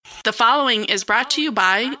The following is brought to you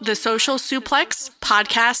by the Social Suplex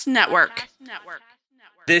Podcast Network.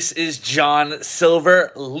 This is John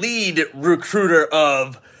Silver, lead recruiter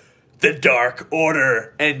of the Dark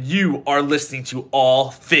Order, and you are listening to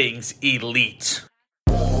All Things Elite.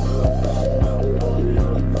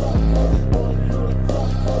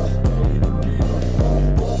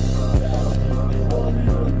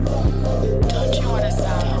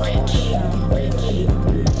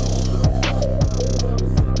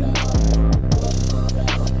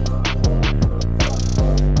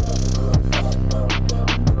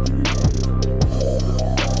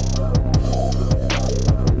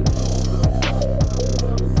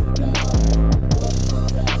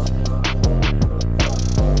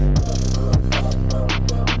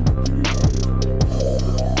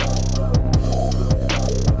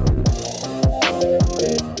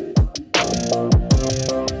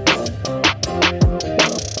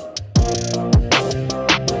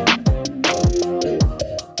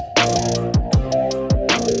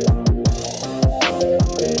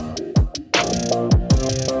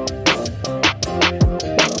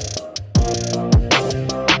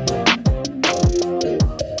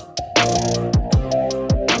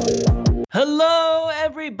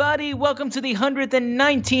 Welcome to the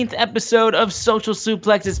 119th episode of Social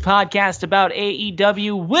Suplex's podcast about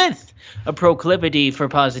AEW with a proclivity for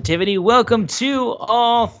positivity. Welcome to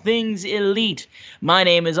All Things Elite. My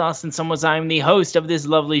name is Austin Summers. I'm the host of this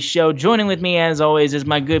lovely show. Joining with me, as always, is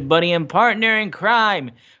my good buddy and partner in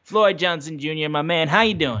crime, Floyd Johnson Jr. My man, how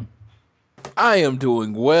you doing? I am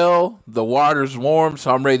doing well. The water's warm,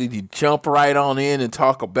 so I'm ready to jump right on in and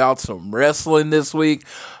talk about some wrestling this week.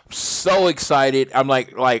 I'm so excited. I'm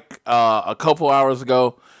like a couple hours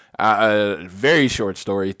ago, very short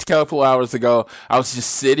story. A couple hours ago, I was just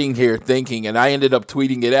sitting here thinking, and I ended up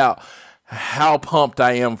tweeting it out, how pumped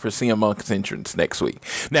I am for CM Punk's entrance next week.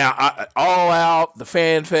 Now, All Out, the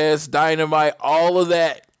Fan Fest, Dynamite, all of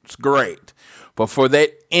that is great. But for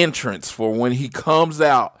that entrance, for when he comes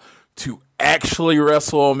out to actually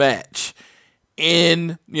wrestle a match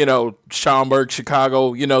in, Schaumburg,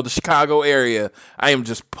 Chicago, the Chicago area, I am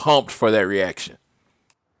just pumped for that reaction.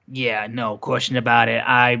 Yeah, no question about it.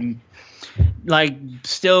 I'm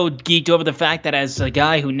still geeked over the fact that as a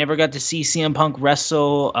guy who never got to see CM Punk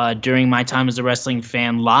wrestle during my time as a wrestling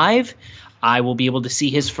fan live, I will be able to see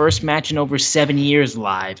his first match in over 7 years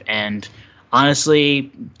live. And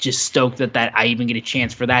honestly, just stoked that I even get a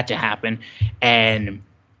chance for that to happen. And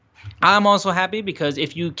I'm also happy because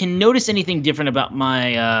if you can notice anything different about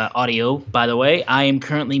my audio, by the way, I am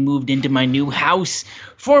currently moved into my new house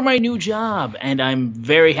for my new job, and I'm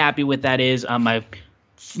very happy with that. My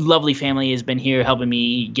lovely family has been here helping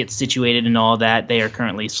me get situated and all that. They are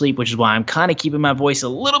currently asleep, which is why I'm kind of keeping my voice a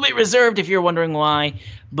little bit reserved if you're wondering why.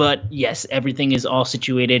 But yes, everything is all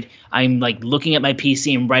situated. I'm looking at my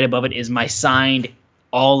PC, and right above it is my signed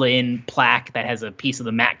all-in plaque that has a piece of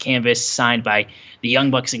the matte canvas signed by the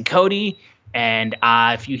Young Bucks and Cody. And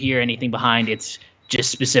if you hear anything behind, it's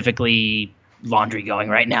just specifically laundry going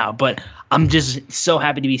right now. But I'm just so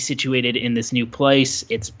happy to be situated in this new place.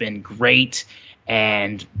 It's been great.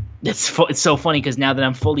 And it's so funny because now that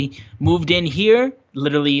I'm fully moved in here,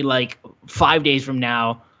 literally 5 days from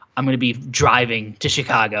now, I'm going to be driving to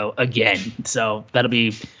Chicago again. So that'll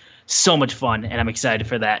be so much fun, and I'm excited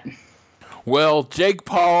for that. Well, Jake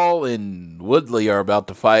Paul and Woodley are about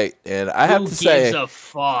to fight, and I have to say, who gives a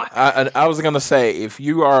fuck? I was going to say, if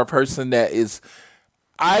you are a person that is,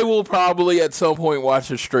 I will probably at some point watch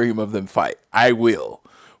a stream of them fight. I will.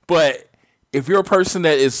 But if you're a person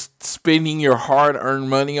that is spending your hard-earned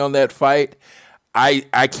money on that fight,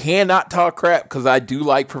 I cannot talk crap because I do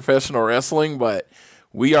like professional wrestling, but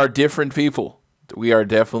we are different people. We are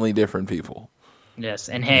definitely different people. Yes,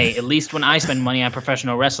 and hey, at least when I spend money on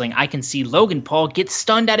professional wrestling, I can see Logan Paul get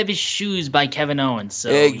stunned out of his shoes by Kevin Owens. So,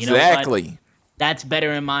 exactly. You know what? That's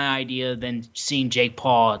better in my idea than seeing Jake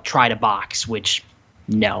Paul try to box, which,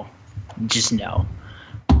 no. Just no.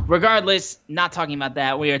 Regardless, not talking about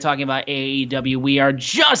that. We are talking about AEW. We are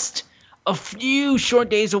just a few short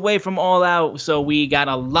days away from All Out, so we got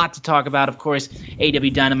a lot to talk about. Of course,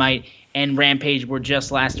 AEW Dynamite and Rampage were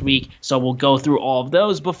just last week, so we'll go through all of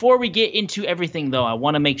those. Before we get into everything, though, I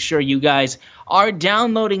want to make sure you guys are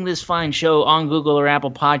downloading this fine show on Google or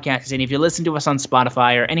Apple Podcasts, and if you listen to us on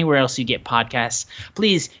Spotify or anywhere else you get podcasts,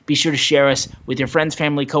 please be sure to share us with your friends,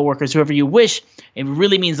 family, coworkers, whoever you wish. It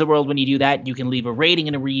really means the world when you do that. You can leave a rating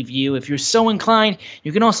and a review. If you're so inclined,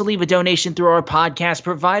 you can also leave a donation through our podcast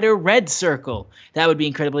provider, Red Circle. That would be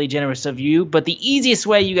incredibly generous of you, but the easiest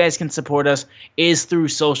way you guys can support us is through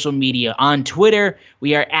social media. media. On Twitter,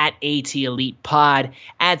 we are at AT Elite Pod.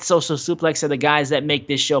 At Social Suplex are the guys that make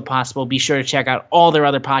this show possible. Be sure to check out all their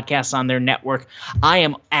other podcasts on their network. I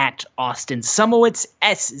am at Austin Szumowicz,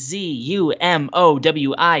 SZUMOWICZ.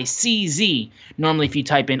 Normally, if you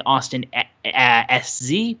type in Austin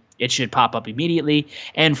SZ, it should pop up immediately.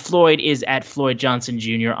 And Floyd is at Floyd Johnson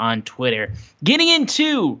Jr. on Twitter. Getting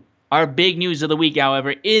into our big news of the week,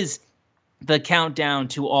 however, is the countdown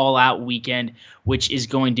to All Out weekend, which is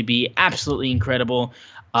going to be absolutely incredible.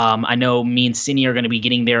 I know me and Cindy are going to be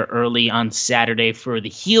getting there early on Saturday for the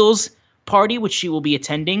Heels party, which she will be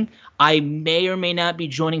attending. I may or may not be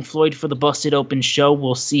joining Floyd for the Busted Open show.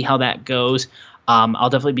 We'll see how that goes. I'll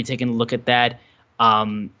definitely be taking a look at that.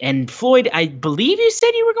 And Floyd, I believe you said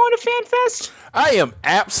you were going to FanFest? I am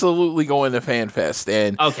absolutely going to FanFest,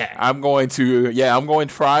 and okay. I'm going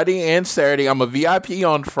Friday and Saturday. I'm a VIP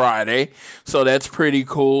on Friday, so that's pretty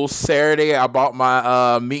cool. Saturday, I bought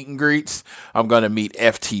my meet and greets. I'm going to meet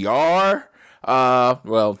FTR.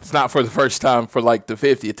 Well, it's not for the first time, for like the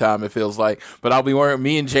 50th time, it feels like. But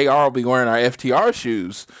me and JR will be wearing our FTR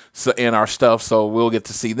shoes and our stuff, so we'll get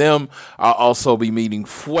to see them. I'll also be meeting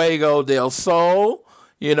Fuego del Sol,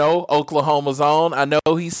 Oklahoma's own. I know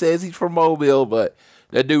he says he's from Mobile, but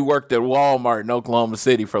that dude worked at Walmart in Oklahoma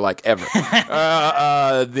City for like ever.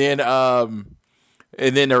 And then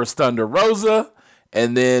there was Thunder Rosa.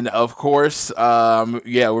 And then, of course,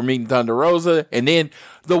 we're meeting Thunder Rosa. And then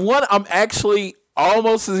the one I'm actually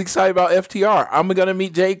almost as excited about FTR, I'm going to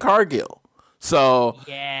meet Jade Cargill. So,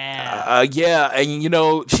 and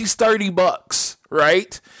she's $30,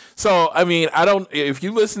 right? So, I mean, if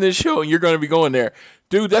you listen to this show and you're going to be going there,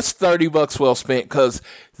 dude, that's $30 well spent, because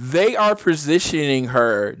they are positioning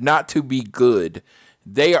her not to be good.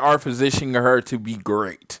 They are positioning her to be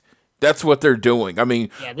great. That's what they're doing. I mean,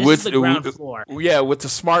 this is the ground floor. Yeah, with the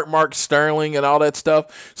smart Mark Sterling and all that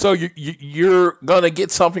stuff. So you're gonna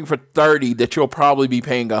get something for $30 that you'll probably be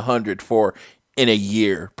paying $100 for in a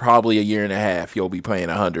year, probably a year and a half. You'll be paying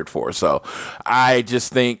 $100 for. So I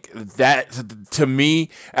just think that, to me,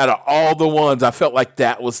 out of all the ones, I felt like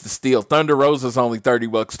that was the steal. Thunder Rosa's only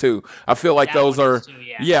 $30 too. I feel like those are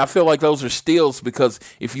I feel like those are steals, because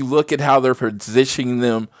if you look at how they're positioning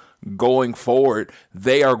them going forward,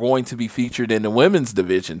 they are going to be featured in the women's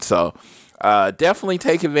division. So definitely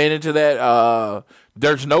take advantage of that.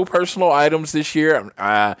 There's no personal items this year.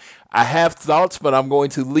 I have thoughts, but I'm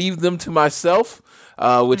going to leave them to myself,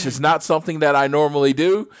 which is not something that I normally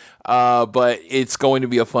do. But it's going to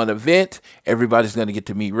be a fun event. Everybody's going to get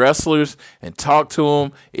to meet wrestlers and talk to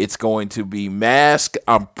them. It's going to be masked.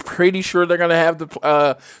 I'm pretty sure they're going to have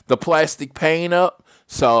the plastic paint up.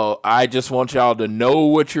 So I just want y'all to know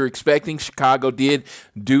what you're expecting. Chicago did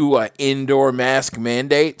do an indoor mask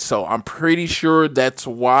mandate, so I'm pretty sure that's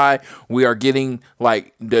why we are getting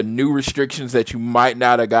like the new restrictions that you might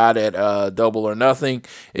not have got at Double or Nothing.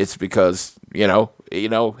 It's because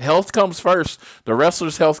health comes first. The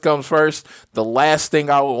wrestler's health comes first. The last thing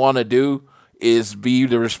I would want to do is be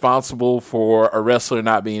the responsible for a wrestler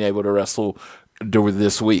not being able to wrestle during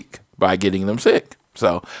this week by getting them sick.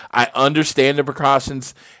 So I understand the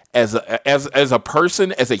precautions as a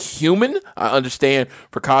person, as a human. I understand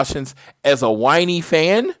precautions. As a whiny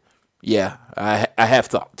fan, yeah, I have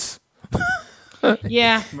thoughts.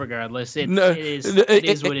 Yeah, regardless, it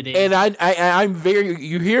is what it is. And I'm very.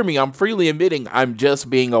 You hear me? I'm freely admitting I'm just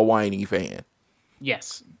being a whiny fan.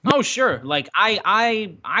 Yes. Oh, sure. Like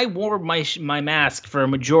I wore my mask for a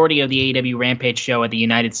majority of the AEW Rampage show at the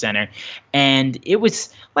United Center, and it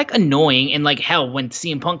was like annoying. And like hell, when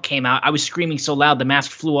CM Punk came out, I was screaming so loud the mask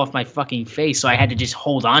flew off my fucking face, so I had to just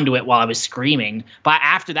hold on to it while I was screaming. But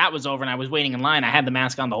after that was over and I was waiting in line, I had the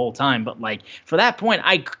mask on the whole time. But like for that point,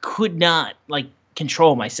 I could not like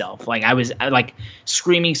control myself. Like I was like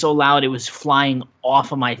screaming so loud it was flying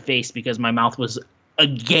off of my face because my mouth was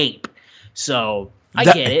agape. So I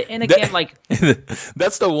get it. And again,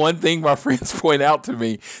 that's the one thing my friends point out to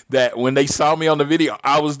me, that when they saw me on the video,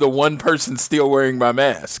 I was the one person still wearing my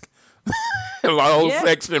mask. My whole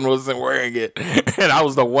section wasn't wearing it. And I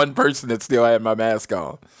was the one person that still had my mask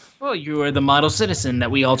on. Well, you were the model citizen that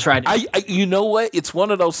we all tried to you know what? It's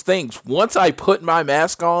one of those things. Once I put my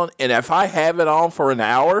mask on, and if I have it on for an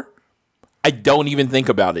hour, I don't even think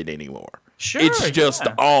about it anymore. Sure. It's just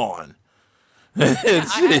on. I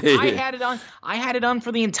had it on. I had it on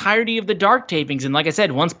for the entirety of the Dark tapings, and like I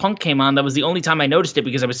said, once Punk came on, that was the only time I noticed it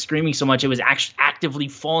because I was screaming so much it was actively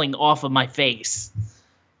falling off of my face.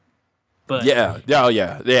 But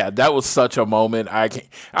that was such a moment. Like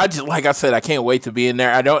I said, I can't wait to be in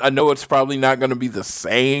there. I know it's probably not going to be the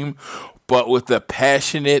same, but with the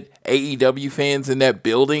passionate AEW fans in that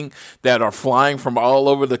building that are flying from all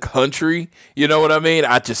over the country, you know what I mean?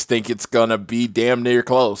 I just think it's going to be damn near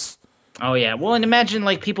close. Oh yeah, well, and imagine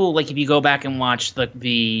like people like if you go back and watch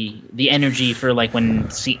the energy for like when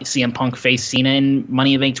CM Punk faced Cena in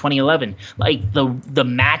Money in the Bank 2011, like the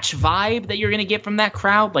match vibe that you're gonna get from that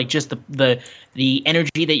crowd, like just the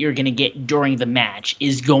energy that you're gonna get during the match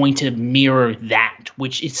is going to mirror that,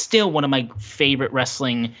 which is still one of my favorite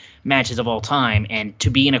wrestling matches of all time, and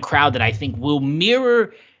to be in a crowd that I think will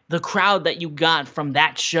mirror the crowd that you got from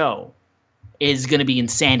that show is going to be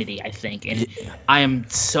insanity, I think. And I am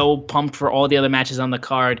so pumped for all the other matches on the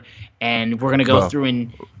card. And we're going to go through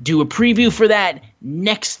and do a preview for that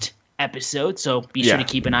next episode. So be sure to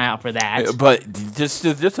keep an eye out for that. But just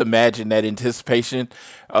imagine that anticipation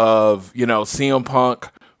of, CM Punk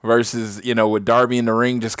versus, with Darby in the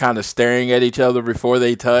ring just kind of staring at each other before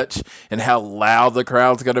they touch and how loud the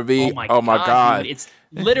crowd's going to be. Oh my God. Dude,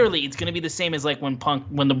 it's going to be the same as like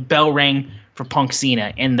when the bell rang for Punk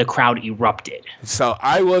Cena and the crowd erupted. So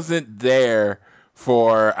I wasn't there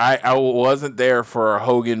for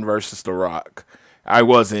Hogan versus The Rock. I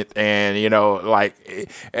wasn't, and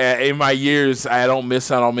in my years, I don't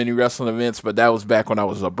miss out on many wrestling events, but that was back when I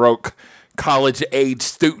was a broke college age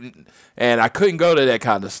student, and I couldn't go to that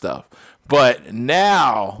kind of stuff. But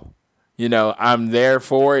now, I'm there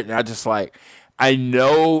for it, and I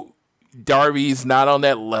know Darby's not on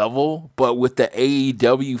that level, but with the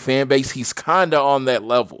AEW fan base, he's kind of on that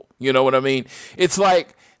level. You know what I mean? It's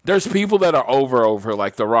like there's people that are over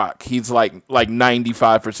like The Rock. He's like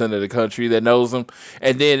 95% of the country that knows him.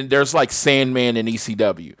 And then there's like Sandman and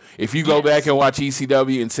ECW. If you go back and watch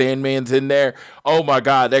ECW and Sandman's in there, oh my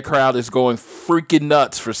God, that crowd is going freaking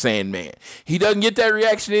nuts for Sandman. He doesn't get that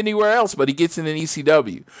reaction anywhere else, but he gets it in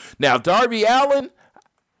ECW. Now, Darby Allin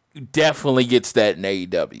definitely gets that in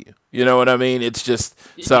AEW. You know what I mean? It's just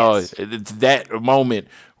it's that moment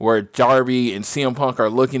where Darby and CM Punk are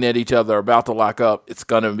looking at each other, about to lock up. It's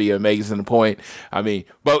going to be an amazing point.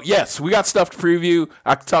 But yes, we got stuff to preview.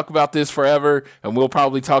 I could talk about this forever, and we'll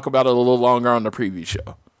probably talk about it a little longer on the preview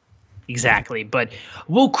show. Exactly, but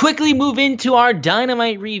we'll quickly move into our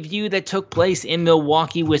Dynamite review that took place in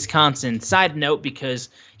Milwaukee, Wisconsin. Side note, because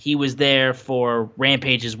he was there for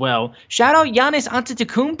Rampage as well. Shout out Giannis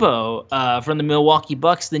Antetokounmpo from the Milwaukee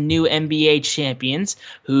Bucks, the new NBA champions,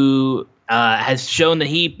 who has shown that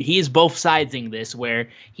he is both sidesing this, where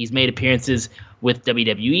he's made appearances with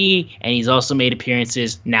WWE, and he's also made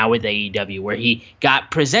appearances now with AEW, where he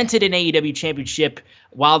got presented an AEW championship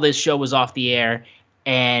while this show was off the air.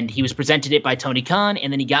 And he was presented it by Tony Khan,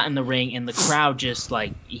 and then he got in the ring, and the crowd just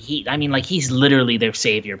he's literally their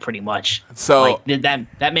savior, pretty much. So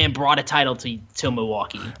that man brought a title to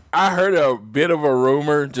Milwaukee. I heard a bit of a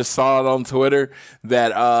rumor, just saw it on Twitter,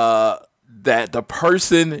 that the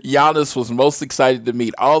person Giannis was most excited to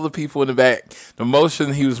meet, all the people in the back, the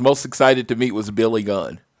person he was most excited to meet was Billy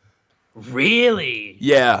Gunn. Really?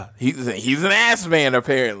 Yeah, he's an ass man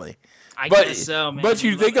apparently. I guess so, man. But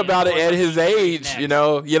you think about it at his age,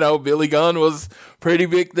 Billy Gunn was pretty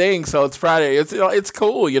big thing. So it's Friday. It's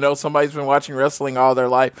cool. Somebody's been watching wrestling all their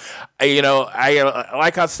life.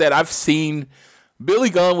 Like I said, I've seen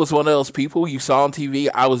Billy Gunn was one of those people you saw on TV.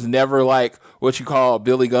 I was never like what you call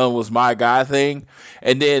Billy Gunn was my guy thing.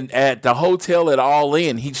 And then at the hotel at All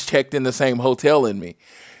In, he's checked in the same hotel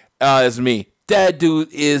as me. That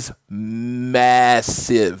dude is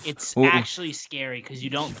massive. It's actually scary because you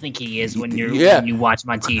don't think he is when you watch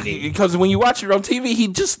him on TV. Because when you watch it on TV, he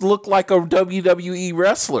just looked like a WWE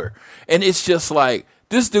wrestler. And it's just like,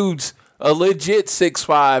 this dude's a legit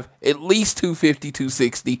 6'5", at least 250,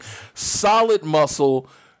 260, solid muscle,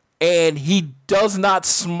 and he does not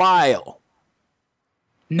smile.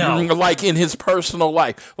 No. Like in his personal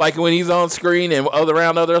life. Like when he's on screen and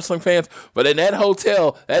around other wrestling fans. But in that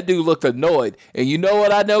hotel, that dude looked annoyed. And you know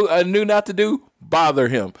what I knew not to do? Bother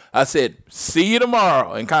him. I said, see you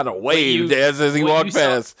tomorrow, and kind of waved as he walked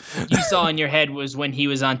past. What you saw in your head was when he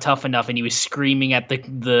was on Tough Enough and he was screaming at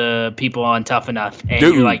the people on Tough Enough. And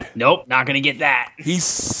you're like, nope, not going to get that. He's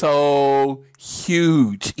so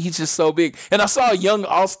huge. He's just so big. And I saw a young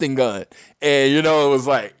Austin Gunn. And, it was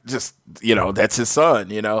like, just, that's his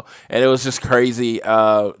son, And it was just crazy.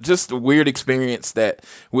 Just a weird experience that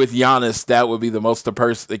with Giannis, that would be the most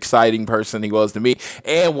exciting person he was to me.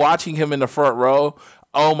 And watching him in the front row,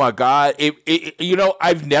 oh my God.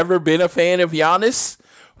 I've never been a fan of Giannis,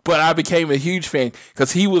 but I became a huge fan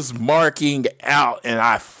because he was marking out and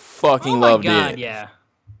I fucking loved it. Yeah.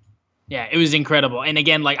 Yeah, it was incredible. And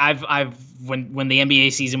again, like when the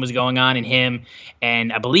NBA season was going on, and him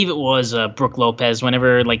and I believe it was Brooke Lopez,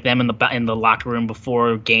 whenever like them in the locker room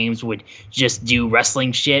before games would just do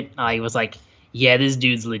wrestling shit, I was like, yeah, this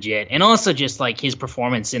dude's legit. And also just like his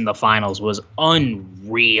performance in the finals was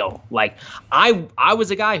unreal. Like I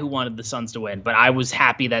was a guy who wanted the Suns to win, but I was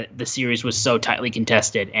happy that the series was so tightly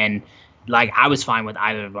contested, and like I was fine with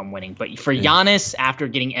either of them winning. But for Giannis, after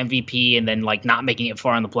getting MVP and then like not making it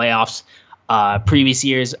far in the playoffs previous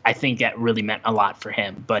years, I think that really meant a lot for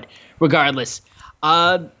him. But regardless,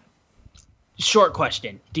 short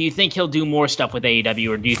question: do you think he'll do more stuff with AEW,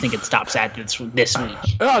 or do you think it stops at this week?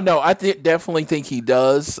 Oh no, I definitely think he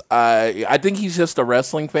does. I think he's just a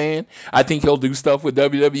wrestling fan. I think he'll do stuff with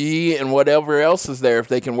WWE and whatever else is there if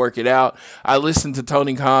they can work it out. I listened to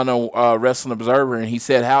Tony Khan on Wrestling Observer, and he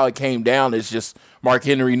said how it came down is just Mark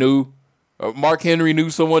Henry knew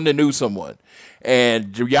someone that knew someone.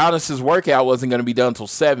 And Giannis's workout wasn't going to be done until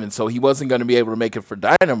 7, so he wasn't going to be able to make it for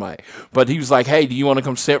Dynamite. But he was like, hey, do you want to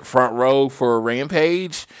come sit front row for a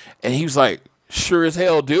Rampage? And he was like, sure as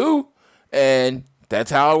hell do. And that's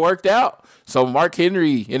how it worked out. So Mark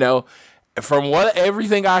Henry, from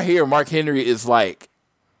everything I hear, Mark Henry is like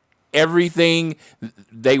everything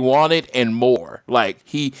they wanted and more. Like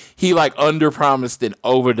he like under-promised and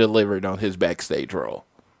over-delivered on his backstage role.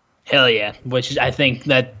 Hell yeah, which I think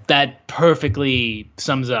that perfectly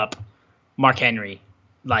sums up Mark Henry.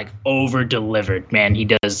 Like, over-delivered, man. He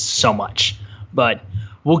does so much. But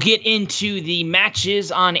we'll get into the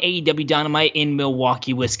matches on AEW Dynamite in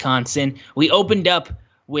Milwaukee, Wisconsin. We opened up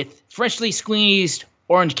with freshly squeezed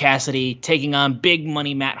Orange Cassidy taking on Big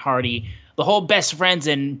Money Matt Hardy. The whole best friends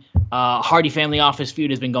and Hardy Family Office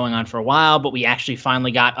feud has been going on for a while, but we actually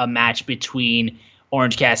finally got a match between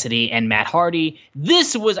Orange Cassidy and Matt Hardy.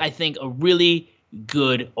 This was, I think, a really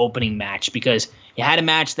good opening match because you had a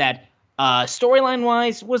match that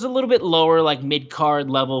storyline-wise was a little bit lower, like mid-card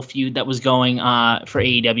level feud that was going for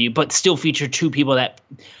AEW, but still featured two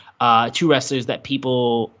wrestlers that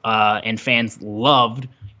people and fans loved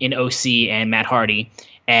in OC and Matt Hardy.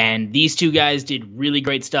 And these two guys did really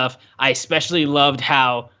great stuff. I especially loved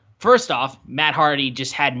how, first off, Matt Hardy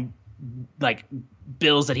just had like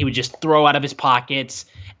bills that he would just throw out of his pockets,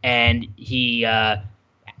 and he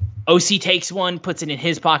OC takes one, puts it in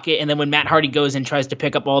his pocket, and then when Matt Hardy goes and tries to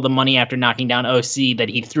pick up all the money after knocking down OC that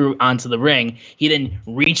he threw onto the ring, he then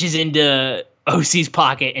reaches into OC's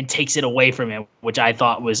pocket and takes it away from him, which I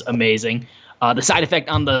thought was amazing. The side effect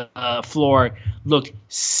on the floor looked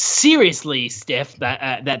seriously stiff.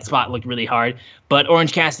 That spot looked really hard, but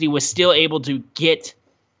Orange Cassidy was still able to get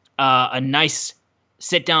a nice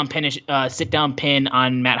sit down pin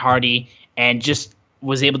on Matt Hardy, and just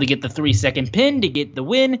was able to get the 3-second pin to get the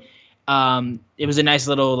win. It was a nice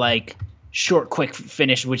little like short, quick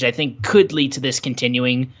finish, which I think could lead to this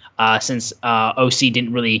continuing since OC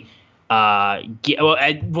didn't really get.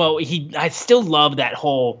 I still love that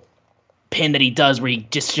whole pin that he does where he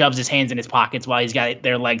just shoves his hands in his pockets while he's got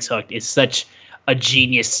their legs hooked. It's such a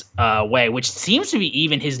genius way, which seems to be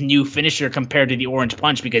even his new finisher compared to the Orange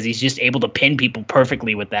Punch, because he's just able to pin people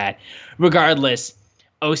perfectly with that. Regardless,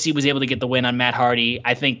 OC was able to get the win on Matt Hardy.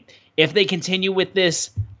 I think if they continue with this,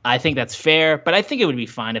 I think that's fair, but I think it would be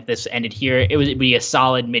fine if this ended here. It would be a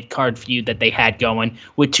solid mid-card feud that they had going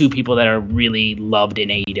with two people that are really loved in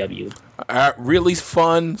AEW. Really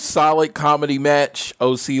fun, solid comedy match.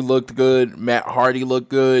 OC looked good. Matt Hardy looked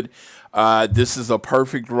good. This is a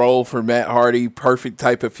perfect role for Matt Hardy, perfect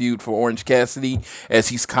type of feud for Orange Cassidy, as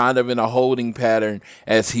he's kind of in a holding pattern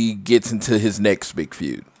as he gets into his next big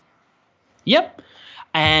feud. Yep.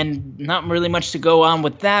 And not really much to go on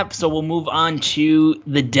with that, so we'll move on to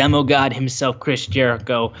the demo god himself, Chris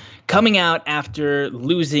Jericho, coming out after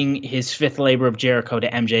losing his fifth labor of Jericho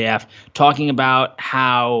to MJF, talking about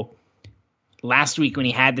how last week when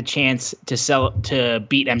he had the chance to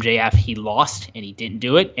beat MJF, he lost and he didn't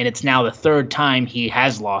do it, and it's now the third time he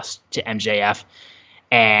has lost to MJF.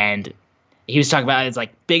 And he was talking about it's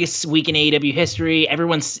like biggest week in AEW history.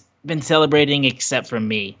 Everyone's been celebrating except for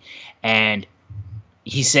me. And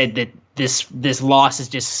he said that this loss is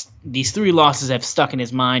just, these three losses have stuck in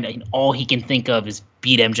his mind, and all he can think of is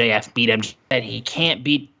beat MJF. That he couldn't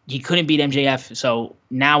beat MJF, so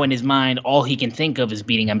now in his mind, all he can think of is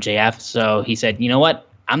beating MJF. So he said, you know what,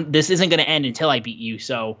 this isn't going to end until I beat you,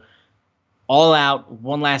 so all out,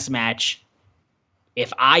 one last match.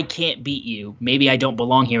 If I can't beat you, maybe I don't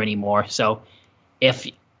belong here anymore. So if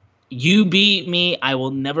you beat me, I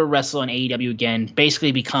will never wrestle on AEW again,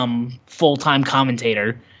 basically become full-time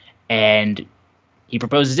commentator. And he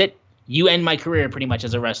proposes it. You end my career pretty much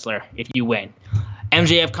as a wrestler if you win.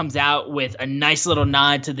 MJF comes out with a nice little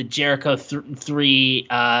nod to the Jericho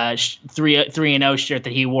 3-0 shirt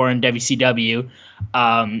that he wore in WCW,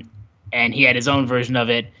 and he had his own version of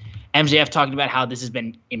it. MJF talking about how this has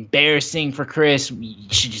been embarrassing for Chris. You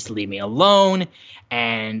should just leave me alone.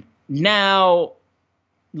 And now,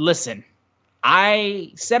 listen,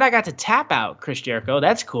 I said I got to tap out Chris Jericho.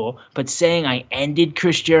 That's cool. But saying I ended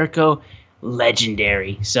Chris Jericho,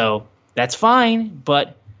 legendary. So that's fine.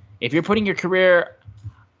 But if you're putting your career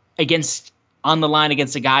on the line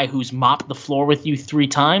against a guy who's mopped the floor with you 3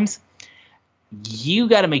 times, you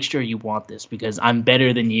got to make sure you want this, because I'm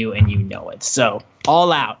better than you and you know it. So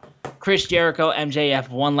all out. Chris Jericho, MJF,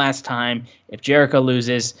 one last time. If Jericho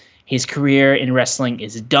loses, his career in wrestling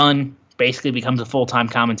is done. Basically becomes a full-time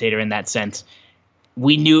commentator in that sense.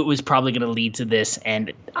 We knew it was probably going to lead to this,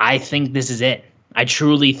 and I think this is it. I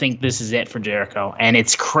truly think this is it for Jericho. And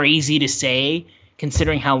it's crazy to say,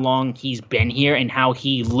 considering how long he's been here and how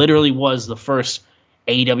he literally was the first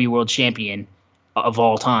AEW World Champion of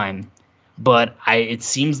all time. But it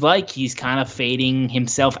seems like he's kind of fading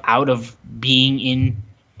himself out of being in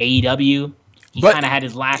AEW. He kind of had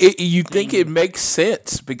his last. You think it makes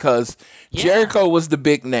sense because Jericho was the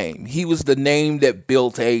big name. He was the name that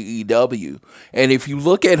built AEW. And if you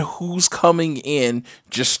look at who's coming in,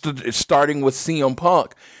 just starting with CM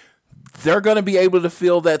Punk, they're going to be able to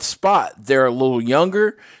fill that spot. They're a little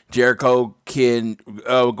younger. Jericho can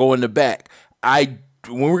go in the back.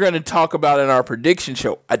 When we're going to talk about in our prediction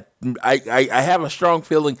show, I have a strong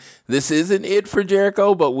feeling this isn't it for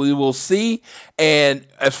Jericho, but we will see. And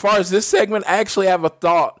as far as this segment, I actually have a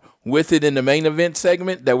thought with it in the main event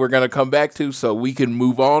segment that we're going to come back to, so we can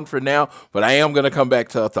move on for now. But I am going to come back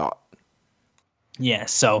to a thought. Yeah,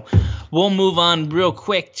 so we'll move on real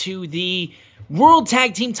quick to the World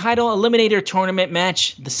Tag Team Title Eliminator Tournament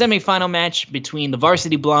match, the semifinal match between the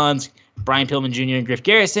Varsity Blondes, Brian Pillman Jr. and Griff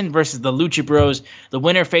Garrison, versus the Lucha Bros. The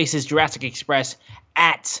winner faces Jurassic Express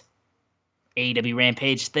at AEW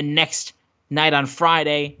Rampage the next night on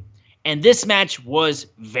Friday. And this match was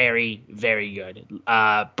very, very good.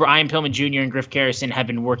 Brian Pillman Jr. and Griff Garrison have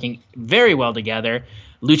been working very well together.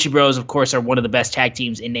 Lucha Bros, of course, are one of the best tag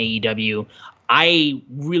teams in AEW. I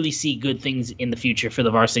really see good things in the future for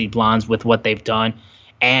the Varsity Blondes with what they've done.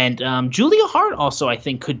 And Julia Hart also, I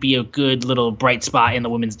think, could be a good little bright spot in the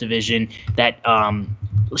women's division. That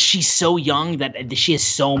she's so young that she has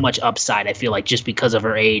so much upside, I feel like, just because of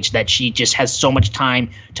her age, that she just has so much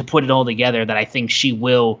time to put it all together that I think she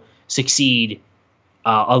will succeed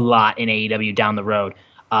a lot in AEW down the road.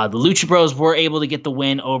 The Lucha Bros were able to get the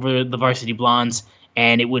win over the Varsity Blondes,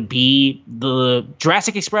 and it would be the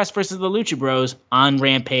Jurassic Express versus the Lucha Bros on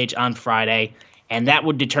Rampage on Friday. And that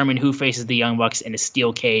would determine who faces the Young Bucks in a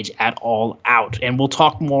steel cage at All Out. And we'll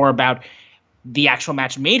talk more about the actual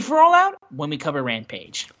match made for All Out when we cover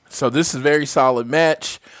Rampage. So this is a very solid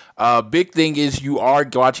match. Big thing is you are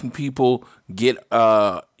watching people get,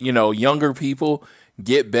 younger people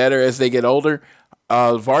get better as they get older.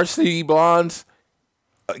 Varsity Blondes,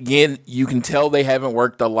 again, you can tell they haven't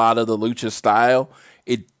worked a lot of the lucha style.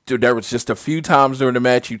 There was just a few times during the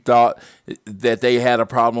match you thought that they had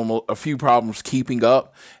a few problems keeping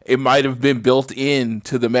up. It might have been built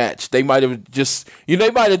into the match. They might have just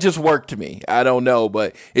worked me. I don't know,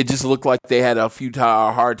 but it just looked like they had a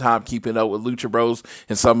hard time keeping up with Lucha Bros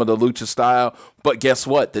and some of the lucha style. But guess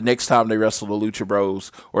what? The next time they wrestle the Lucha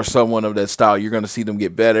Bros or someone of that style, you're going to see them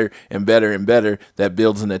get better and better and better. That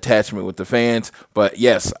builds an attachment with the fans. But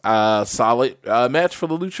yes, solid match for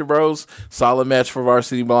the Lucha Bros. Solid match for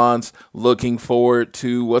Varsity Blondes. Looking forward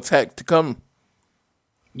to what's to come.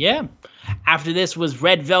 Yeah. After this was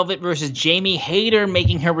Red Velvet versus Jamie Hayter,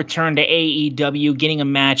 making her return to AEW, getting a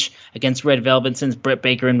match against Red Velvet since Britt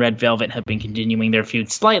Baker and Red Velvet have been continuing their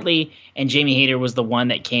feud slightly, and Jamie Hayter was the one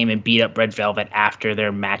that came and beat up Red Velvet after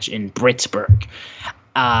their match in Pittsburgh.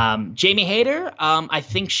 Jamie Hayter, I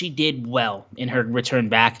think she did well in her return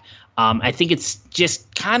back. I think it's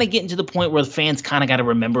just kind of getting to the point where the fans kind of got to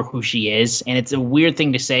remember who she is, and it's a weird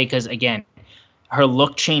thing to say because, again, her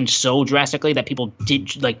look changed so drastically that people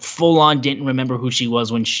full on didn't remember who she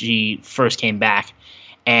was when she first came back.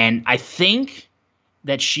 And I think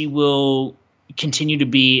that she will continue to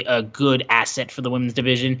be a good asset for the women's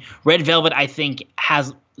division. Red Velvet, I think,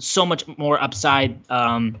 has so much more upside.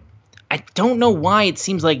 I don't know why it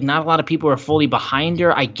seems like not a lot of people are fully behind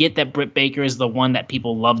her. I get that Britt Baker is the one that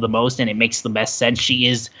people love the most, and it makes the best sense. She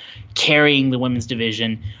is carrying the women's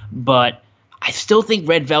division, but I still think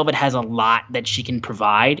Red Velvet has a lot that she can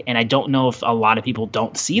provide, and I don't know if a lot of people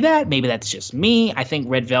don't see that. Maybe that's just me. I think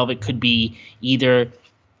Red Velvet could be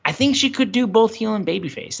I think she could do both heel and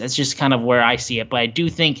babyface. That's just kind of where I see it, but I do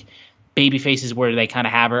think baby faces where they kind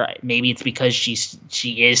of have her. Maybe it's because she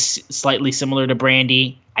is slightly similar to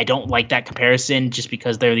Brandy. I don't like that comparison just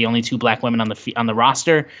because they're the only two black women on the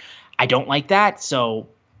roster. I don't like that, so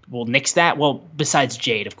we'll nix that. Well, besides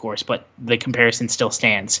Jade, of course, but the comparison still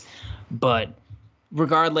stands. But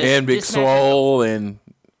regardless, and Big Swole, and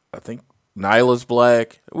I think Nyla's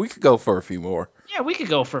black. We could go for a few more. Yeah, we could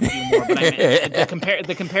go for a few more, but I mean,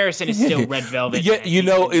 the comparison is still Red Velvet. Yeah, you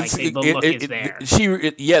know, the look is there.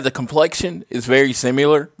 The complexion is very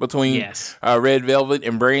similar between Red Velvet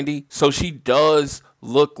and Brandy, so she does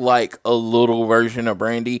look like a little version of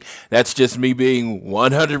Brandy. That's just me being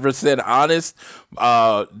 100% honest.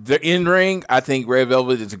 The in-ring, I think Red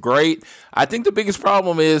Velvet is great. I think the biggest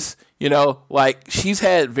problem is, like, she's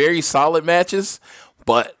had very solid matches,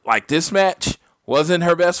 but like this match wasn't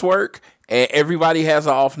her best work. And everybody has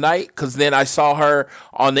an off night, because then I saw her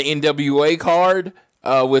on the NWA card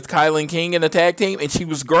with Kylan King in the tag team, and she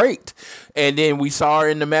was great. And then we saw her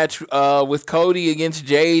in the match with Cody against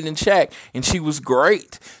Jade and Shaq, and she was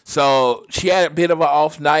great. So she had a bit of an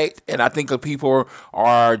off night, and I think the people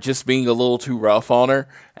are just being a little too rough on her.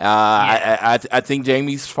 I think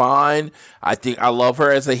Jamie's fine. I love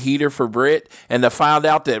her as a heater for Britt, and to find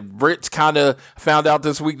out that Britt's kind of found out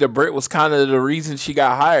this week that Britt was kind of the reason she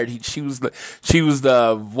got hired. She was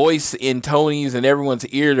the voice in Tony's and everyone's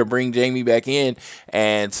ear to bring Jamie back in,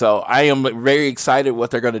 and so I am very excited what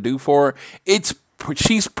they're going to do for her.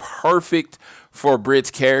 She's perfect for Britt's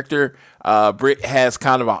character. Britt has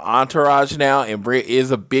kind of an entourage now, and Britt is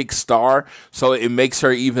a big star, so it makes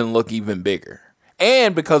her look even bigger.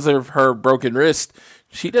 And because of her broken wrist,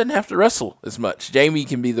 she doesn't have to wrestle as much. Jamie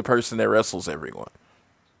can be the person that wrestles everyone.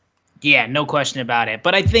 Yeah, no question about it.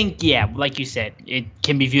 But I think, like you said, it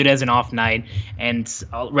can be viewed as an off night, and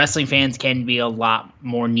wrestling fans can be a lot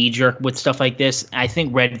more knee-jerk with stuff like this. I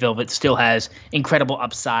think Red Velvet still has incredible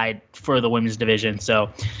upside for the women's division, so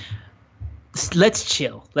let's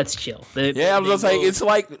chill. I was gonna say, it's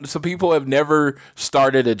like some people have never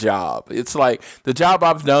started a job. It's like the job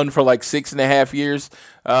I've done for like 6.5 years.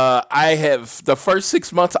 The first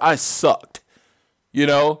 6 months I sucked,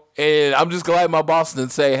 and I'm just glad my boss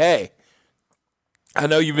didn't say, "Hey, I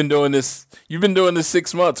know you've been doing this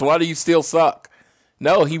 6 months. Why do you still suck?"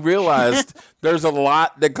 No, he realized there's a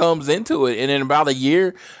lot that comes into it, and in about a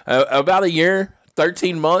year,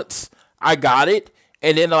 13 months, I got it.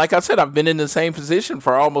 And then, like I said, I've been in the same position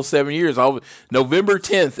for almost 7 years. November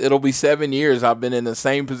 10th, it'll be 7 years I've been in the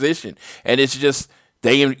same position. And it's just,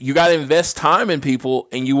 you got to invest time in people,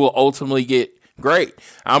 and you will ultimately get great.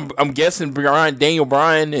 I'm guessing Daniel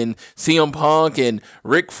Bryan and CM Punk and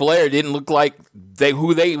Ric Flair didn't look like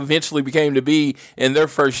who they eventually became to be in their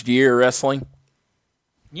first year wrestling.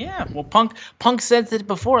 Yeah, well, Punk said it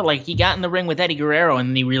before. Like, he got in the ring with Eddie Guerrero, and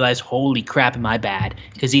then he realized, holy crap, am I bad?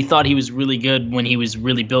 Because he thought he was really good when he was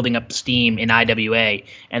really building up steam in IWA,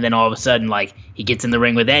 and then all of a sudden, like, he gets in the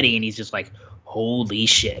ring with Eddie, and he's just like, holy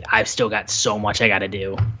shit, I've still got so much I got to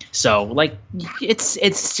do. So, like, it's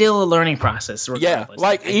still a learning process. Regardless. Yeah,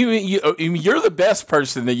 like, you're the best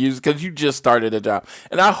person to use because you just started a job,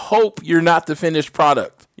 and I hope you're not the finished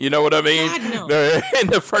product. You know what I mean? God, no. In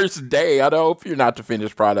the first day, I hope you're not the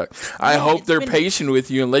finished product. I hope they're patient with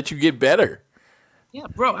you and let you get better. Yeah,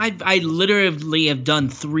 bro, I literally have done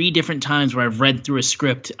 3 different times where I've read through a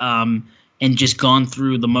script and just gone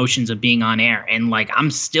through the motions of being on air. And, like, I'm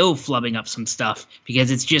still flubbing up some stuff because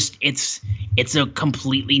it's a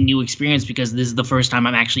completely new experience because this is the first time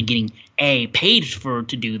I'm actually getting paid to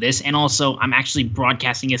do this. And also I'm actually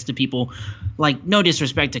broadcasting this to people, like, no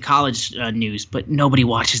disrespect to college news, but nobody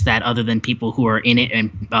watches that other than people who are in it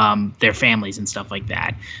and their families and stuff like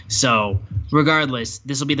that. So regardless,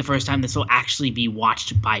 this will be the first time this will actually be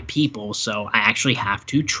watched by people. So I actually have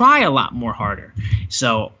to try a lot more harder.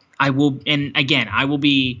 So I will, and again, I will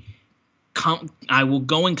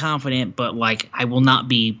go in confident, but, like, I will not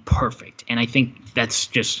be perfect. And I think that's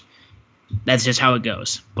just how it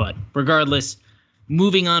goes. But regardless,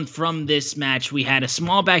 moving on from this match, we had a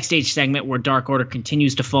small backstage segment where Dark Order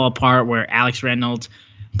continues to fall apart, where Alex Reynolds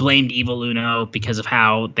blamed Evil Uno because of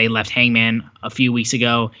how they left Hangman a few weeks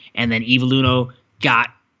ago. And then Evil Uno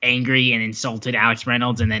got angry and insulted Alex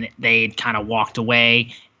Reynolds, and then they kind of walked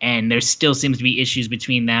away. And there still seems to be issues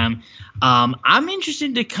between them. I'm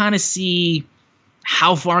interested to kind of see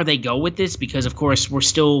how far they go with this because, of course,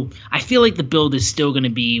 I feel like the build is still going to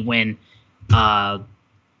be when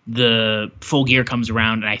the Full Gear comes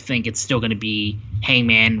around, and I think it's still going to be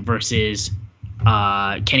Hangman versus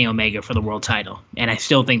Kenny Omega for the world title. And I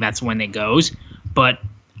still think that's when it goes. But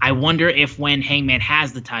I wonder if when Hangman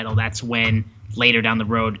has the title, that's when later down the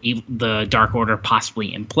road the Dark Order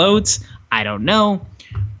possibly implodes. I don't know.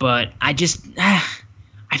 But I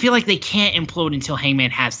feel like they can't implode until Hangman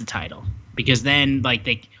has the title, because then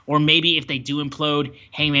or maybe if they do implode,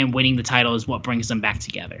 Hangman winning the title is what brings them back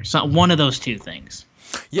together. So one of those two things.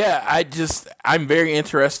 Yeah, I'm very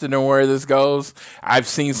interested in where this goes. I've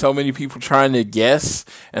seen so many people trying to guess,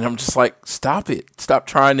 and I'm just like, stop it. Stop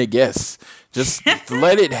trying to guess. Just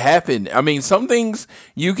let it happen. I mean, some things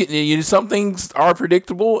some things are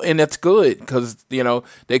predictable, and that's good because,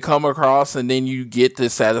 they come across and then you get the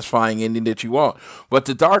satisfying ending that you want. But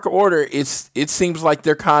the Dark Order, it seems like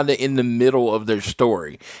they're kind of in the middle of their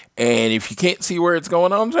story. And if you can't see where it's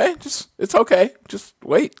going on, it's okay. Just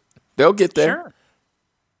wait. They'll get there. Sure.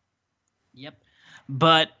 Yep.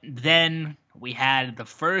 But then we had the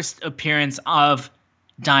first appearance of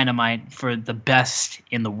Dynamite for the best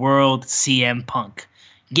in the world, CM Punk,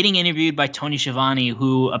 getting interviewed by Tony Schiavone,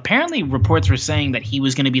 who apparently reports were saying that he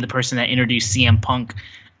was going to be the person that introduced CM Punk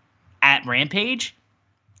at Rampage.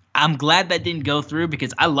 I'm glad that didn't go through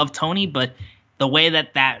because I love Tony, but the way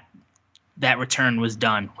that return was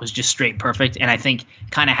done was just straight perfect. And I think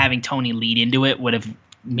kind of having Tony lead into it would have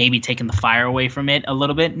maybe taken the fire away from it a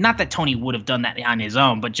little bit. Not that Tony would have done that on his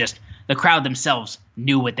own, but just the crowd themselves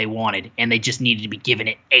knew what they wanted, and they just needed to be given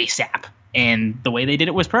it ASAP. And the way they did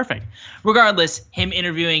it was perfect. Regardless, him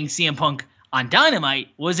interviewing CM Punk on Dynamite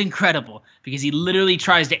was incredible because he literally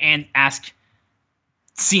tries to ask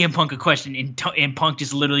CM Punk a question, and Punk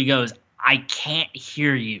just literally goes, "I can't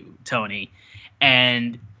hear you, Tony,"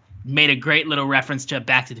 and made a great little reference to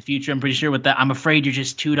Back to the Future. I'm pretty sure with that, "I'm afraid you're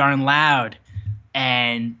just too darn loud."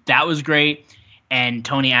 And that was great. And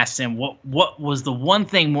Tony asked him, "What was the one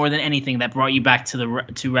thing more than anything that brought you back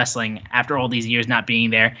to wrestling after all these years not being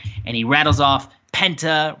there?" And he rattles off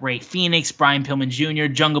Penta, Ray Phoenix, Brian Pillman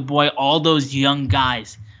Jr., Jungle Boy, all those young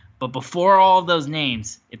guys. But before all of those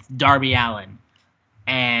names, it's Darby Allin.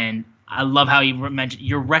 And I love how he mentioned,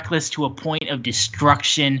 "You're reckless to a point of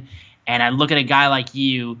destruction." And I look at a guy like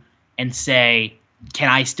you and say, "Can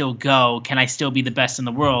I still go? Can I still be the best in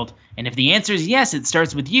the world?" And if the answer is yes, it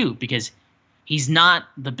starts with you, because he's not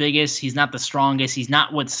the biggest, he's not the strongest, he's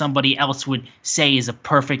not what somebody else would say is a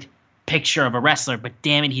perfect picture of a wrestler, but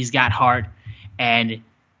damn it, he's got heart. And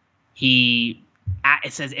it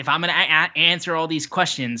says, "If I'm going to answer all these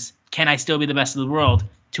questions, can I still be the best of the world?"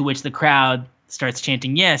 To which the crowd starts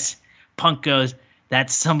chanting yes. Punk goes,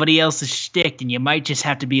 "That's somebody else's shtick, and you might just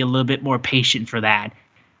have to be a little bit more patient for that."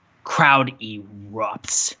 Crowd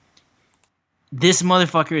erupts. This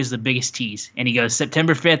motherfucker is the biggest tease. And he goes,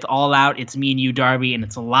 "September 5th, All Out, it's me and you, Darby, and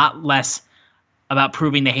it's a lot less about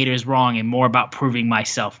proving the haters wrong and more about proving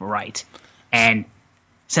myself right." And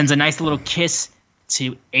sends a nice little kiss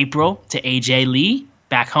to April, to AJ Lee,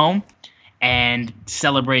 back home, and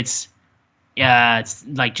celebrates,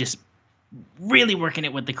 just really working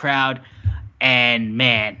it with the crowd. And,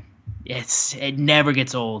 man, it never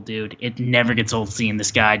gets old, dude. It never gets old seeing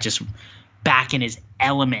this guy just back in his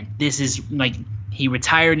element. This is he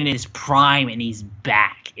retired in his prime and he's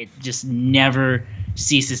back. It just never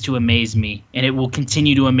ceases to amaze me, and it will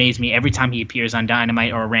continue to amaze me every time he appears on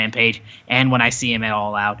Dynamite or Rampage, and when I see him at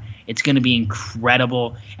All Out. It's going to be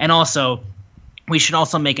incredible. And also, we should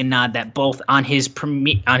also make a nod that both on his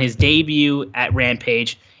debut at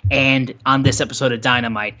Rampage and on this episode of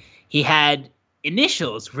Dynamite, he had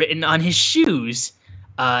initials written on his shoes,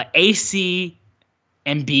 AC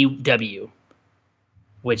and BW,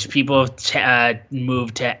 which people have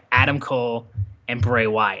moved to Adam Cole and Bray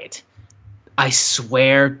Wyatt. I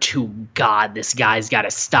swear to God, this guy's got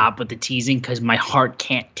to stop with the teasing because my heart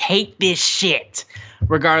can't take this shit.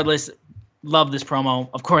 Regardless, love this promo.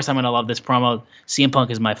 Of course I'm going to love this promo. CM Punk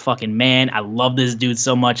is my fucking man. I love this dude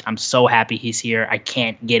so much. I'm so happy he's here. I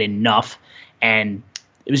can't get enough. And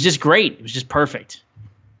it was just great. It was just perfect.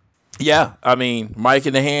 Yeah, I mean, mic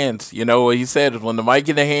in the hands. You know what he said? When the mic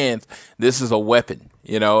in the hands, this is a weapon.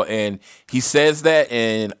 And he says that,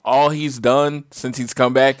 and all he's done since he's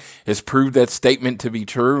come back is proved that statement to be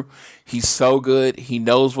true. He's so good. He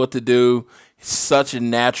knows what to do. He's such a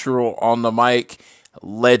natural on the mic.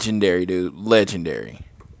 Legendary, dude. Legendary.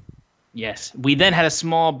 Yes. We then had a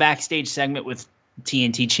small backstage segment with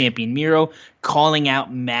TNT champion Miro calling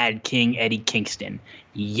out Mad King Eddie Kingston.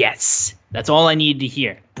 Yes. That's all I needed to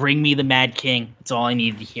hear. Bring me the Mad King. That's all I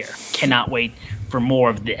needed to hear. Cannot wait for more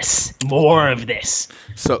of this. More of this.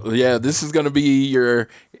 So, yeah, this is going to be your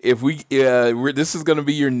this is going to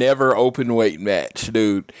be your never open weight match,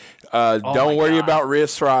 dude. Don't worry about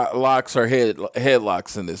wrist locks or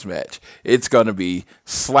headlocks in this match. It's going to be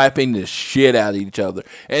slapping the shit out of each other.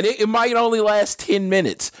 And it might only last 10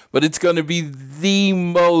 minutes, but it's going to be the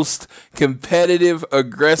most competitive,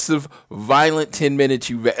 aggressive, violent 10 minutes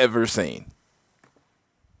you've ever seen.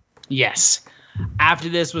 Yes. After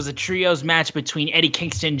this was a trios match between Eddie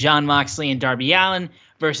Kingston, Jon Moxley, and Darby Allin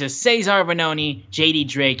versus Cesar Bononi, JD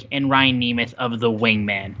Drake, and Ryan Nemeth of The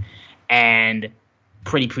Wingman. And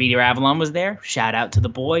Pretty Peter Avalon was there. Shout out to the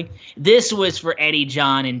boy. This was for Eddie,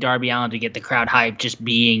 John, and Darby Allin to get the crowd hyped, just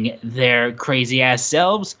being their crazy-ass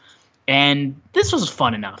selves. And this was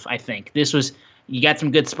fun enough, I think. You got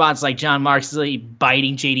some good spots like Jon Moxley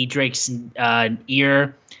biting JD Drake's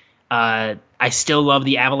ear. I still love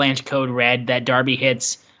the Avalanche Code Red that Darby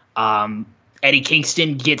hits. Eddie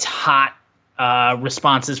Kingston gets hot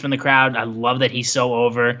responses from the crowd. I love that he's so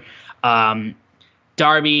over.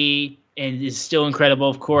 Darby is still incredible,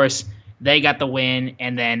 of course. They got the win.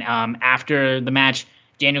 And then after the match,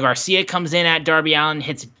 Daniel Garcia comes in at Darby Allin,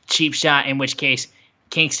 hits a cheap shot, in which case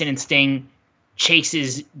Kingston and Sting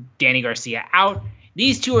chases Danny Garcia out.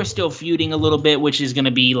 These two are still feuding a little bit, which is going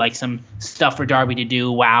to be like some stuff for Darby to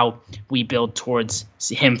do while we build towards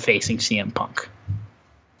him facing CM Punk.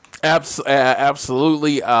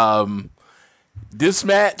 Absolutely. This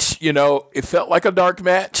match, it felt like a dark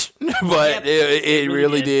match, but it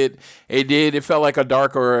really did. It did. It felt like a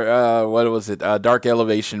darker, a dark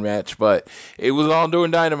elevation match, but it was on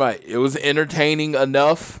doing Dynamite. It was entertaining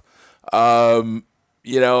enough. I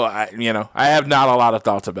have not a lot of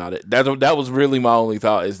thoughts about it. That was really my only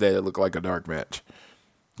thought, is that it looked like a dark match.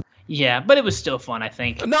 Yeah, but it was still fun, I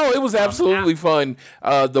think. No, it was absolutely fun.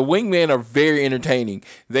 The Wingmen are very entertaining.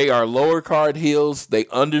 They are lower card heels. They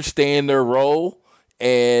understand their role,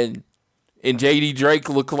 and JD Drake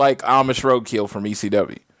looked like Amish Roadkill from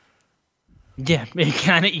ECW. Yeah, it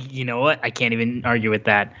kind of. You know what? I can't even argue with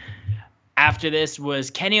that. After this was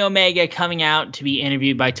Kenny Omega coming out to be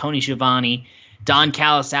interviewed by Tony Schiavone. Don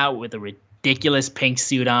Callis out with a ridiculous pink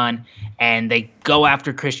suit on, and they go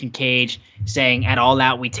after Christian Cage, saying at All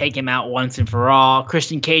Out, we take him out once and for all.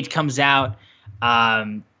 Christian Cage comes out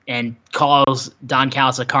and calls Don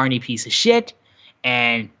Callis a carny piece of shit,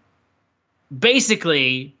 and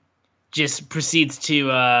basically just proceeds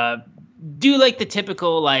to do like the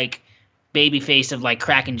typical like baby face of like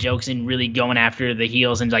cracking jokes and really going after the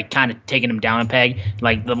heels and like kind of taking them down a peg.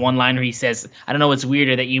 Like the one liner he says, I don't know what's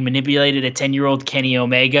weirder, that you manipulated a 10-year-old Kenny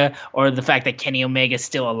Omega or the fact that Kenny Omega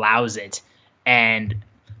still allows it. And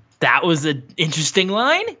that was an interesting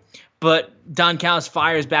line, but Don Callis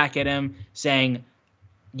fires back at him saying,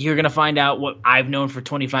 you're going to find out what I've known for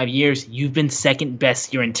 25 years. You've been second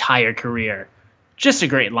best your entire career. Just a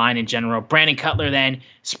great line in general. Brandon Cutler then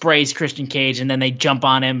sprays Christian Cage, and then they jump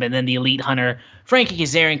on him, and then the Elite Hunter, Frankie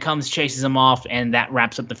Kazarian, comes, chases him off, and that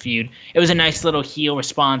wraps up the feud. It was a nice little heel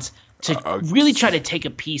response to really try to take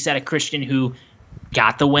a piece out of Christian, who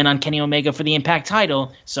got the win on Kenny Omega for the Impact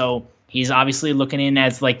title. So he's obviously looking in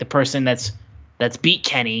as like the person that's beat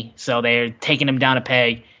Kenny. So they're taking him down a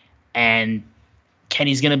peg, and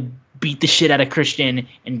Kenny's going to beat the shit out of Christian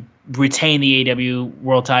and retain the AEW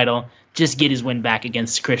World title. Just get his win back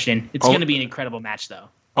against Christian. It's going to be an incredible match, though.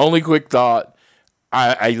 Only quick thought.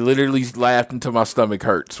 I literally laughed until my stomach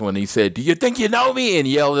hurts when he said, do you think you know me? And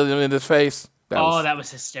yelled at him in his face. That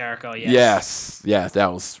was hysterical, yes. Yes,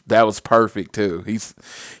 that was perfect, too. He's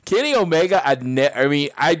Kenny Omega, I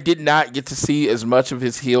did not get to see as much of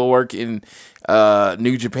his heel work in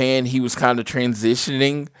New Japan. He was kind of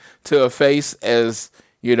transitioning to a face as,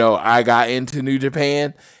 I got into New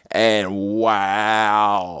Japan. And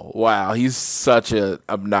wow, he's such an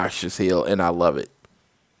obnoxious heel, and I love it.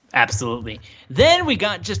 Absolutely. Then we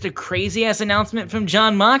got just a crazy-ass announcement from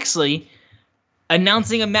Jon Moxley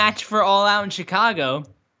announcing a match for All Out in Chicago.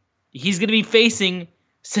 He's going to be facing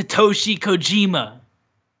Satoshi Kojima.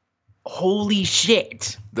 Holy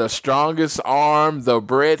shit. The Strongest Arm, the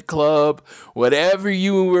Bread Club, whatever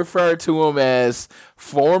you refer to him as,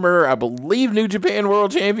 former, I believe, New Japan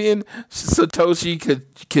World Champion, Satoshi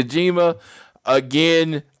Kojima.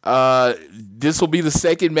 Again, this will be the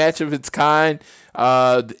second match of its kind.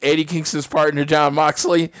 Eddie Kingston's partner, Jon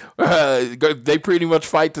Moxley, they pretty much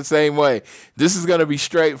fight the same way. This is going to be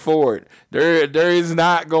straightforward. There is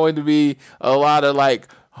not going to be a lot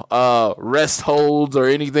of rest holds or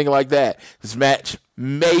anything like that. This match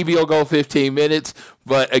maybe will go 15 minutes,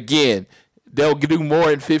 but again, they'll do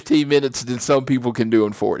more in 15 minutes than some people can do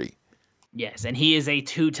in 40. Yes, and he is a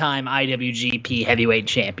 2-time IWGP Heavyweight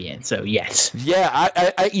Champion, so yes. Yeah,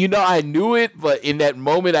 I knew it, but in that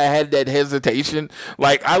moment I had that hesitation.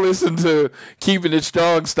 Like, I listened to Keeping It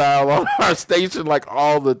Strong Style on our station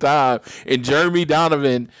all the time, and Jeremy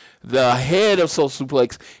Donovan, the head of Social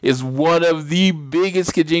Suplex, is one of the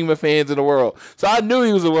biggest Kojima fans in the world. So I knew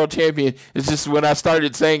he was a world champion. It's just when I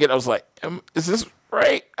started saying it, I was like, is this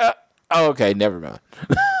right? Okay, never mind.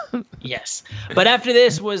 Yes. But after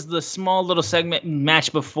this was the small little segment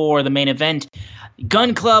match before the main event.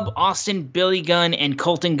 Gun Club, Austin, Billy Gunn, and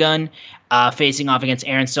Colton Gunn facing off against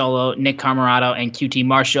Aaron Solo, Nick Camarado, and QT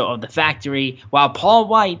Marshall of The Factory. While Paul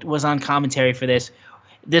White was on commentary for this.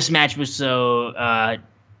 This match was so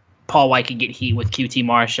Paul White could get heat with QT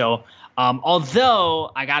Marshall.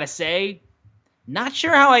 Although, I gotta say, not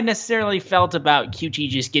sure how I necessarily felt about QT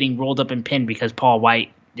just getting rolled up and pinned because Paul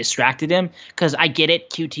White distracted him. Because I get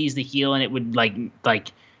it, QT's the heel, and it would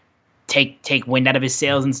like take wind out of his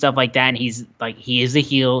sails and stuff like that. And he is the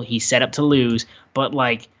heel. He's set up to lose. But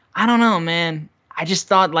like, I don't know, man. I just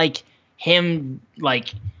thought like him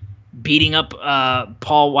beating up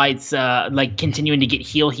Paul White's continuing to get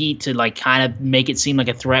heel heat to like kind of make it seem like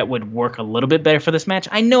a threat would work a little bit better for this match.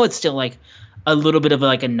 I know it's still like a little bit of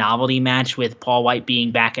like a novelty match with Paul White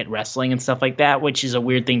being back at wrestling and stuff like that, which is a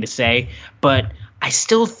weird thing to say, but I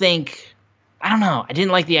still think, I don't know, I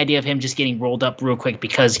didn't like the idea of him just getting rolled up real quick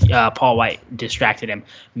because Paul White distracted him.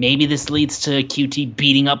 Maybe this leads to QT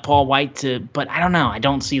beating up Paul White but I don't know. I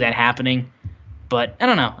don't see that happening. But I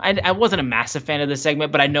don't know. I wasn't a massive fan of this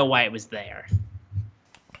segment, but I know why it was there.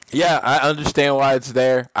 Yeah, I understand why it's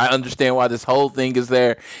there. I understand why this whole thing is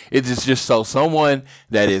there. It's just so someone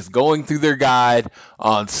that is going through their guide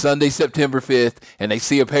on Sunday, September 5th, and they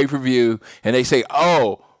see a pay-per-view, and they say,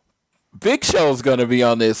 oh, Big Show's going to be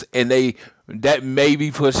on this, and that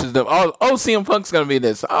maybe pushes them. Oh, CM Punk's going to be in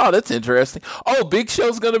this. Oh, that's interesting. Oh, Big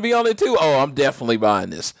Show's going to be on it too. Oh, I'm definitely buying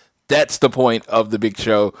this. That's the point of the Big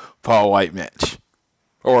Show Paul White match.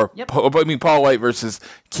 Or, yep. Paul White versus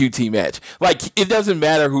QT match. Like, it doesn't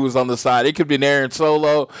matter who was on the side. It could have been Aaron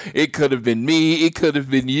Solo. It could have been me. It could have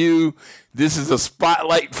been you. This is a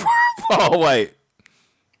spotlight for Paul White.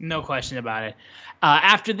 No question about it.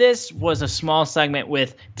 After this was a small segment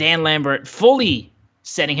with Dan Lambert fully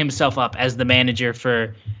setting himself up as the manager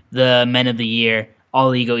for the Men of the Year,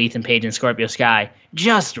 All Ego, Ethan Page, and Scorpio Sky.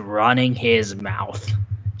 Just running his mouth.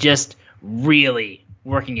 Just really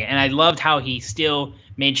working it. And I loved how he still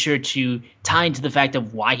made sure to tie into the fact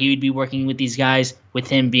of why he would be working with these guys, with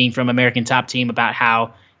him being from American Top Team, about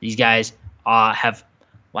how these guys have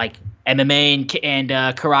like MMA and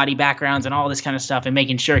karate backgrounds and all this kind of stuff, and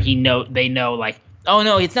making sure they know like, oh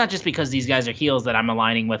no, it's not just because these guys are heels that I'm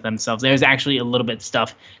aligning with themselves. There's actually a little bit of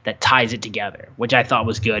stuff that ties it together, which I thought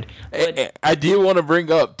was good. But I did want to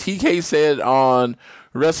bring up, TK said on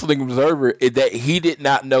Wrestling Observer that he did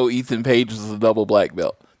not know Ethan Page was a double black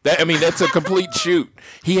belt. That's a complete shoot.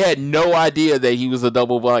 He had no idea that he was a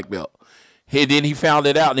double black belt. Then he found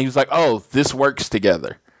it out, and he was like, oh, this works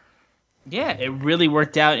together. Yeah, it really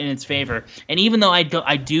worked out in its favor. And even though I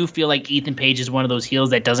do feel like Ethan Page is one of those heels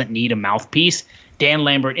that doesn't need a mouthpiece, Dan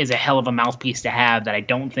Lambert is a hell of a mouthpiece to have that I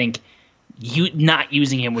don't think not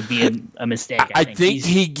using him would be a mistake. I think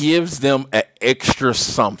he gives them an extra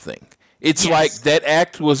something. It's like that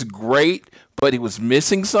act was great, but it was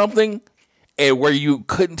missing something. And where you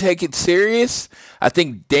couldn't take it serious, I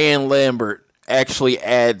think Dan Lambert actually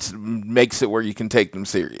makes it where you can take them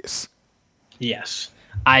serious. Yes.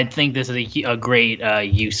 I think this is a great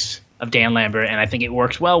use of Dan Lambert, and I think it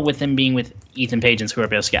works well with him being with Ethan Page and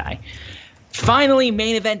Scorpio Sky. Finally,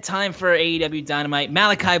 main event time for AEW Dynamite.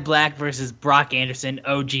 Malachi Black versus Brock Anderson.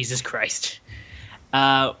 Oh, Jesus Christ.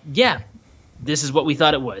 This is what we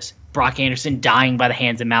thought it was. Brock Anderson dying by the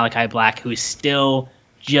hands of Malachi Black, who is still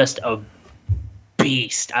just a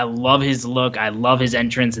beast. I love his look. I love his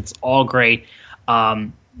entrance. It's all great.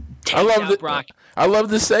 I love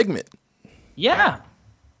this segment. Yeah.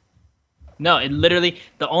 No, it literally,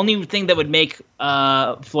 the only thing that would make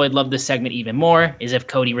Floyd love this segment even more is if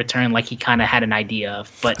Cody returned like he kind of had an idea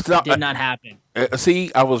of, but it did not happen.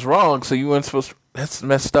 See, I was wrong, so you weren't supposed to. That's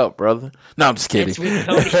messed up, brother. No, I'm just kidding. It's with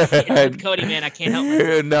Cody. It's with Cody, man. I can't help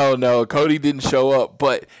myself. No, Cody didn't show up.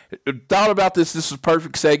 But thought about this. This was a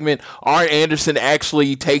perfect segment. Arn Anderson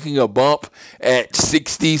actually taking a bump at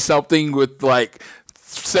 60-something with like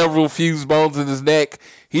several fused bones in his neck.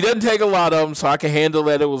 He doesn't take a lot of them, so I can handle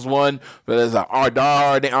that it was one. But as an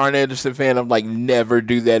Arn Anderson fan, I'm like, never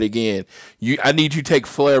do that again. I need you to take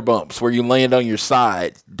flare bumps where you land on your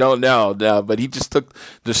side. Don't know, no. But he just took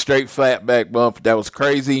the straight flat back bump. That was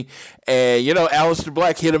crazy. And, Aleister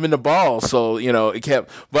Black hit him in the ball. So, it kept.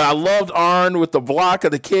 But I loved Arn with the block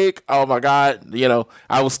of the kick. Oh, my God.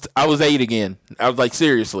 I was 8 again. I was like,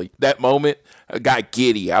 seriously, that moment, I got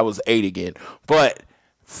giddy. I was 8 again. But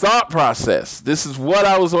thought process. This is what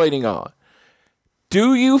I was waiting on.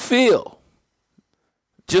 Do you feel,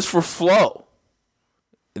 just for flow,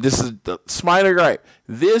 this is the minor gripe,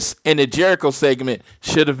 this and the Jericho segment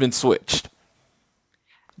should have been switched?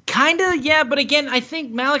 Kinda, yeah, but again, I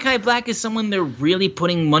think Malachi Black is someone they're really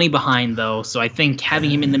putting money behind, though. So I think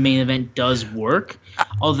having him in the main event does work.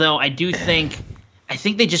 Although I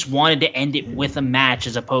think they just wanted to end it with a match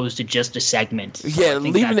as opposed to just a segment. So yeah,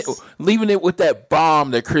 leaving it with that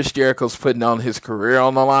bomb that Chris Jericho's putting on his career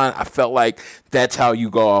on the line. I felt like that's how you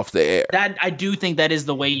go off the air. That I do think that is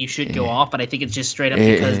the way you should go off, but I think it's just straight up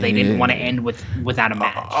because they didn't want to end without a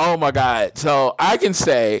match. Oh my God! So I can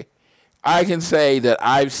say that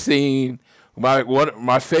I've seen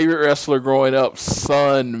my favorite wrestler growing up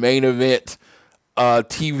son main event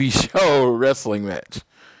TV show wrestling match.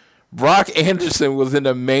 Brock Anderson was in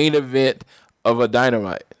the main event of a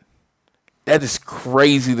Dynamite. That is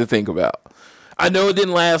crazy to think about. I know it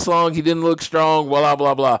didn't last long. He didn't look strong, blah,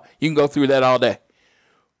 blah, blah. You can go through that all day.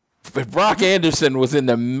 But Brock Anderson was in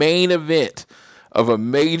the main event of a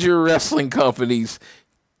major wrestling company's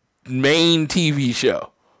main TV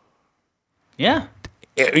show. Yeah.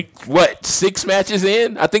 What, 6 matches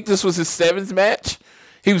in? I think this was his 7th match.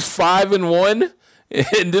 He was 5-1.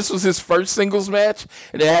 And this was his first singles match,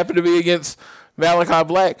 and it happened to be against Malachi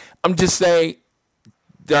Black. I'm just saying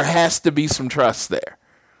there has to be some trust there.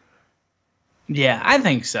 Yeah, I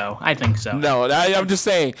think so. No, I'm just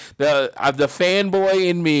saying the fanboy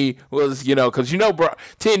in me was, because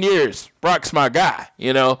 10 years, Brock's my guy,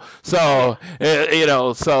 So,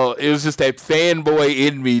 so it was just that fanboy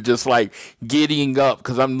in me just like giddying up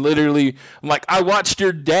because I'm like, I watched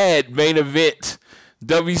your dad main event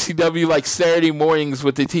WCW like Saturday mornings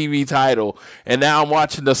with the TV title, and now I'm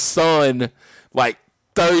watching the son like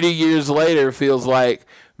 30 years later feels like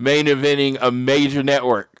main eventing a major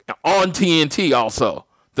network on TNT also.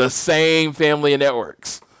 The same family of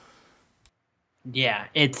networks. Yeah,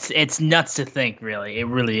 it's nuts to think, really. It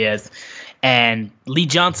really is. And Lee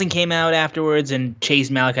Johnson came out afterwards and chased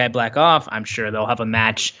Malachi Black off. I'm sure they'll have a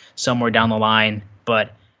match somewhere down the line,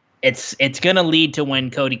 but it's going to lead to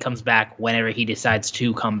when Cody comes back, whenever he decides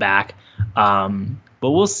to come back. But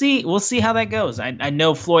we'll see. We'll see how that goes. I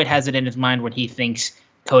know Floyd has it in his mind when he thinks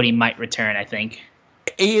Cody might return, I think.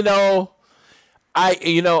 I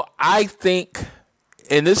think,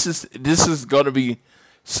 and this is going to be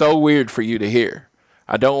so weird for you to hear.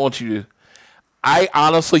 I don't want you to. I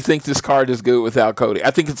honestly think this card is good without Cody.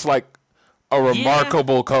 I think it's like a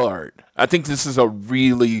remarkable card. I think this is you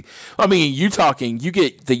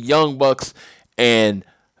get the Young Bucks and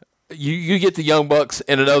you get the Young Bucks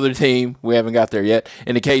and another team. We haven't got there yet.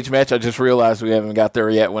 In the cage match, I just realized we haven't got there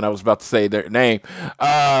yet when I was about to say their name.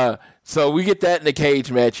 So we get that in the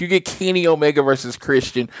cage match. You get Kenny Omega versus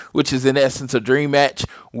Christian, which is in essence a dream match,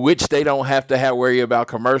 which they don't have to worry about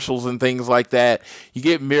commercials and things like that. You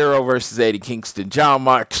get Miro versus Eddie Kingston, Jon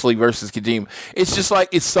Moxley versus Kojima. It's just like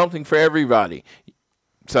it's something for everybody.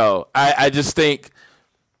 So I just think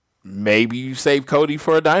maybe you save Cody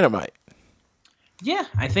for a Dynamite. Yeah,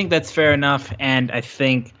 I think that's fair enough, and I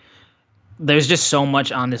think there's just so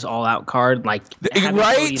much on this all-out card. Like, having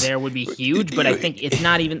Cody there would be huge, but I think it's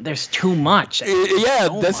not even – there's too much. Yeah,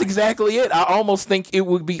 that's exactly it. I almost think it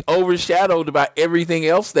would be overshadowed by everything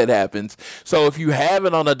else that happens. So if you have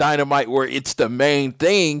it on a Dynamite where it's the main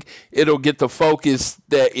thing, it'll get the focus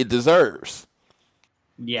that it deserves.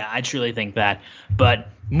 Yeah, I truly think that. But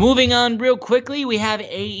moving on real quickly, we have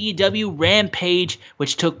AEW Rampage,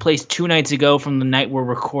 which took place 2 nights ago from the night we're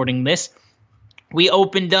recording this. We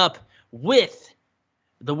opened up with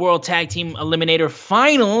the World Tag Team Eliminator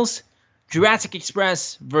Finals. Jurassic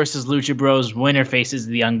Express versus Lucha Bros. Winner faces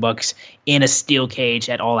the Young Bucks in a steel cage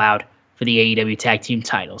at All Out for the AEW Tag Team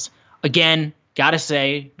titles. Again, gotta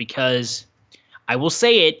say, because I will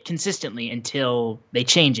say it consistently until they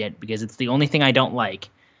change it, because it's the only thing I don't like.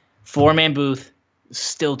 4-man booth,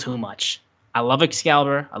 still too much. I love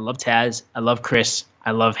Excalibur. I love Taz. I love Chris.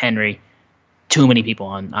 I love Henry. Too many people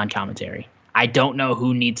on commentary. I don't know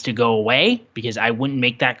who needs to go away, because I wouldn't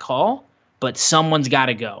make that call, but someone's got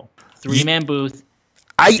to go. 3-man booth.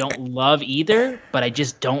 I don't love either, but I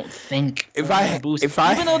just don't think even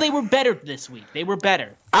though they were better this week. They were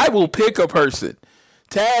better. I will pick a person.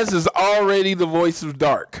 Taz is already the voice of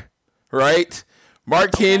Dark, right?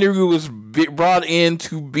 Mark Henry was brought in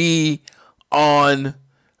to be on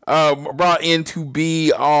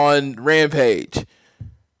Rampage.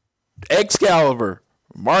 Excalibur,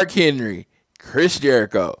 Mark Henry, Chris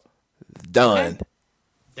Jericho, done. Okay.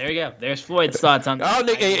 There you go. There's Floyd's thoughts on that.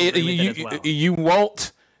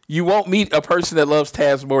 You won't meet a person that loves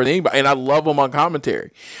Taz more than anybody, and I love him on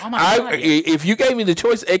commentary. Oh my God. If you gave me the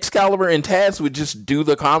choice, Excalibur and Taz would just do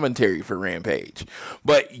the commentary for Rampage.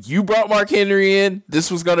 But you brought Mark Henry in. This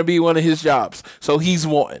was going to be one of his jobs. So he's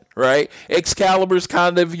one, right? Excalibur's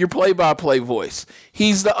kind of your play-by-play voice.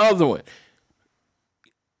 He's the other one.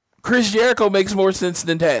 Chris Jericho makes more sense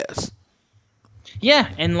than Taz. Yeah,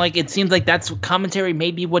 and like it seems like that's commentary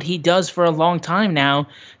maybe what he does for a long time now.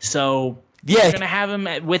 So yeah, you're gonna have him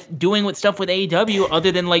doing stuff with AEW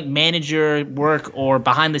other than like manager work or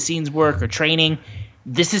behind the scenes work or training.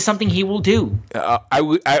 This is something he will do.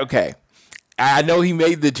 Okay. I know he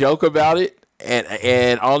made the joke about it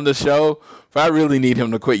and on the show, but I really need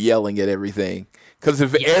him to quit yelling at everything. Because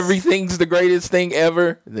if everything's the greatest thing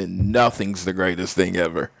ever, then nothing's the greatest thing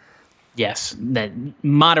ever. Yes, that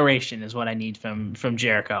moderation is what I need from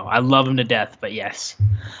Jericho. I love him to death, but yes.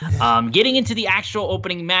 Getting into the actual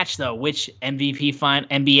opening match, though, which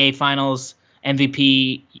NBA Finals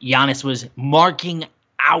MVP Giannis was marking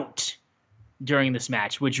out during this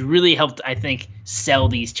match, which really helped, I think, sell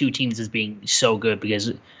these two teams as being so good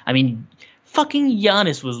because, I mean, fucking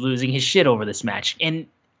Giannis was losing his shit over this match. And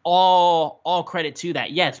all credit to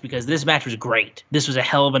that, yes, because this match was great. This was a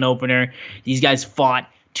hell of an opener. These guys fought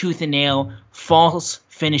tooth and nail, false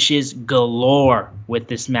finishes galore with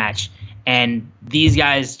this match. And these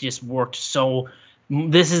guys just worked so...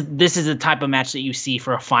 This is the type of match that you see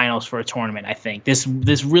for a finals for a tournament, I think. This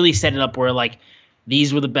really set it up where, like,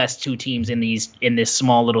 these were the best two teams in this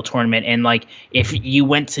small little tournament. And, like, if you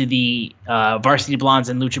went to the Varsity Blondes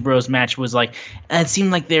and Lucha Bros match was, like, it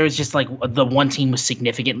seemed like there was just, like, the one team was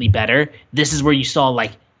significantly better. This is where you saw,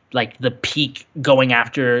 like the peak going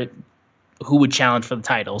after who would challenge for the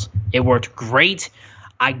titles. It worked great.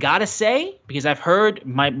 I gotta say, because I've heard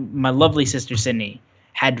my lovely sister Sydney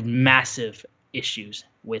had massive issues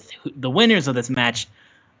with the winners of this match,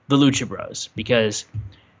 the Lucha Bros, because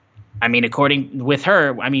I mean, according with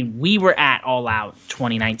her, I mean, we were at All Out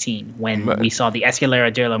 2019 when we saw the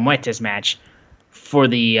Escalera de la Muertes match for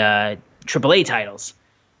the AAA titles,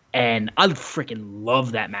 and I freaking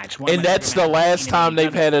love that match. And that's the last time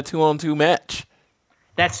they've had a 2-on-2 match.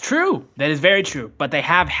 That's true. That is very true. But they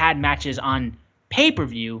have had matches on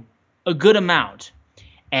pay-per-view a good amount.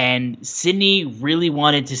 And Sydney really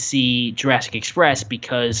wanted to see Jurassic Express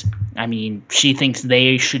because, I mean, she thinks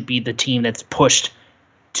they should be the team that's pushed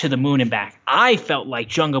to the moon and back. I felt like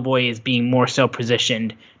Jungle Boy is being more so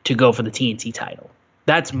positioned to go for the TNT title.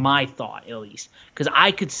 That's my thought, at least. Because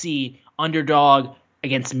I could see underdog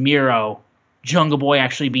against Miro, Jungle Boy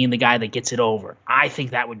actually being the guy that gets it over. I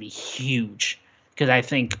think that would be huge. Because I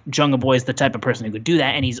think Jungle Boy is the type of person who could do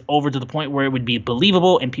that, and he's over to the point where it would be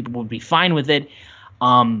believable and people would be fine with it.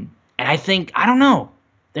 And I think, I don't know,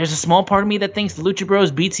 there's a small part of me that thinks the Lucha Bros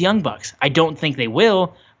beats Young Bucks. I don't think they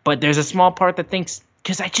will, but there's a small part that thinks,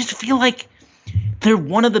 because I just feel like they're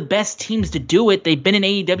one of the best teams to do it. They've been in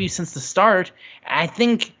AEW since the start. I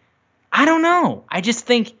think, I don't know. I just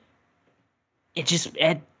think it just,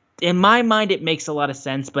 in my mind, it makes a lot of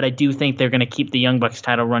sense, but I do think they're going to keep the Young Bucks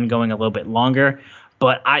title run going a little bit longer.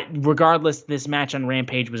 But regardless, this match on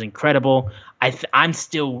Rampage was incredible. I'm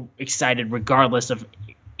still excited regardless of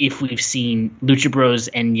if we've seen Lucha Bros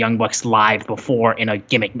and Young Bucks live before in a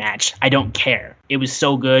gimmick match. I don't care. It was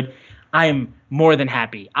so good. I am more than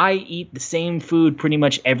happy. I eat the same food pretty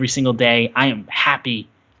much every single day. I am happy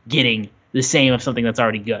getting the same of something that's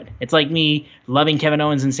already good. It's like me loving Kevin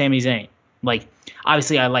Owens and Sami Zayn. Like,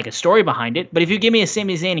 obviously I like a story behind it, but if you give me a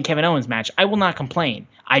Sami Zayn and Kevin Owens match, I will not complain.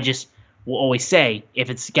 I just will always say, if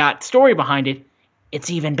it's got story behind it, it's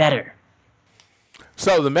even better.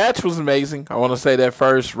 So the match was amazing. I want to say that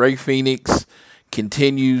first. Rey Fenix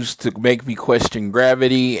continues to make me question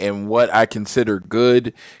gravity and what I consider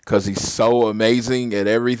good because he's so amazing at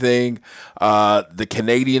everything. The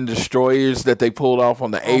Canadian destroyers that they pulled off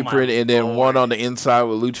on the apron and then one on the inside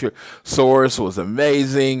with Luchasaurus was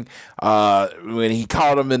amazing. When he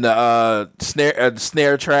caught him in the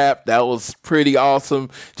snare trap, that was pretty awesome.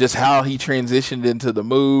 Just how he transitioned into the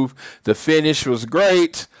move. The finish was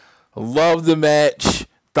great. Loved the match.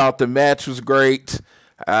 Thought the match was great.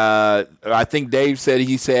 I think Dave said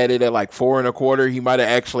he said it at like 4.25. He might have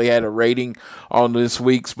actually had a rating on this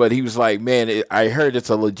week's, but he was like, man, I heard it's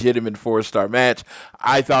a legitimate 4-star match.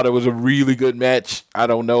 I thought it was a really good match. I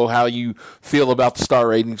don't know how you feel about the star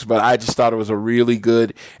ratings, but I just thought it was a really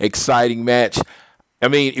good, exciting match. I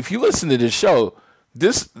mean, if you listen to this show,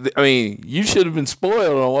 you should have been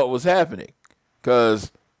spoiled on what was happening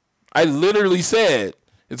because I literally said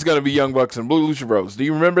it's going to be Young Bucks and Blue Lucha Bros. Do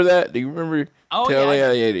you remember that? Do you remember? Oh,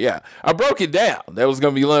 yeah. I broke it down. That was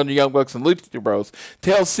going to be London Young Bucks and Lucha Bros.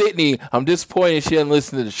 Tell Sydney I'm disappointed she didn't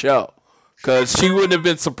listen to the show because she wouldn't have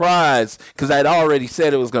been surprised because I'd already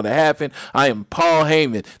said it was going to happen. I am Paul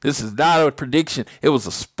Heyman. This is not a prediction. It was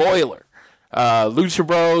a spoiler. Lucha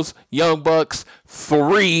Bros, Young Bucks,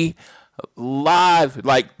 3 live,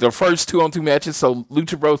 like the first 2-on-2 matches. So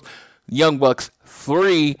Lucha Bros, Young Bucks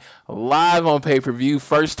 3 live on pay-per-view.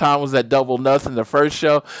 First time was at Double Nothing, the first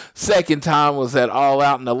show. Second time was at All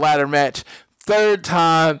Out in the ladder match. Third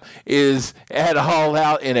time is at All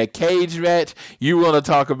Out in a cage match. You want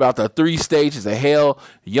to talk about the 3 stages of hell.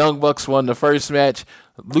 Young Bucks won the first match.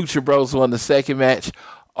 Lucha Bros won the second match.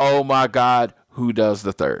 Oh my God, who does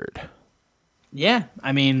the third? Yeah,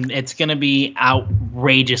 I mean, it's going to be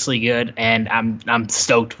outrageously good, and I'm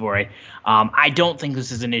stoked for it. I don't think this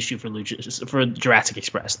is an issue for Jurassic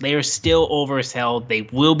Express. They are still over as hell. They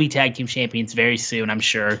will be tag team champions very soon, I'm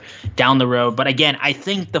sure, down the road. But again, I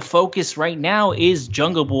think the focus right now is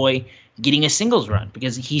Jungle Boy getting a singles run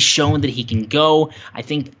because he's shown that he can go. I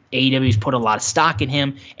think AEW's put a lot of stock in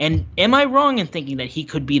him. And am I wrong in thinking that he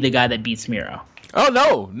could be the guy that beats Miro?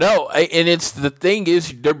 Oh, no. And it's the thing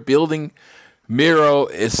is they're building Miro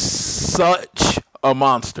is such a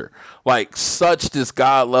monster, like such this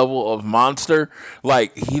god level of monster.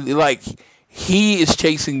 Like he is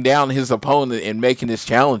chasing down his opponent and making his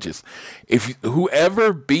challenges. If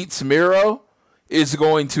whoever beats Miro is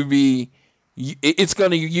going to be, it's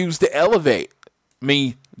going to use to elevate. I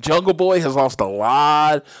mean, Jungle Boy has lost a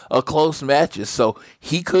lot of close matches, so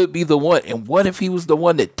he could be the one. And what if he was the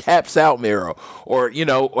one that taps out Miro, or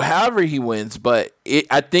however he wins? But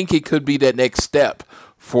I think it could be that next step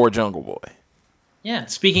for Jungle Boy. Yeah,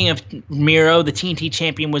 speaking of Miro, the TNT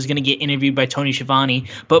champion was going to get interviewed by Tony Schiavone,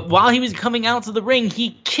 but while he was coming out to the ring,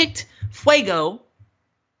 he kicked Fuego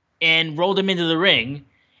and rolled him into the ring,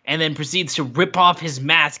 and then proceeds to rip off his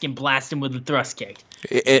mask and blast him with a thrust kick.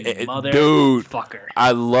 Dude,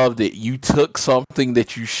 I loved it. You took something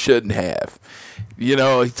that you shouldn't have.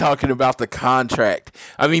 He's talking about the contract.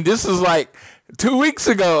 I mean, this is like 2 weeks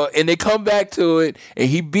ago, and they come back to it, and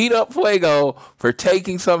he beat up Fuego for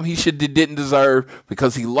taking something he didn't deserve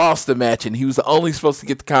because he lost the match, and he was only supposed to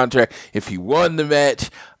get the contract if he won the match.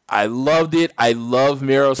 I loved it. I love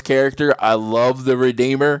Miro's character. I love the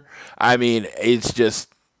Redeemer. I mean, it's just,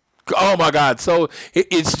 oh my God. So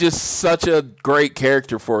it's just such a great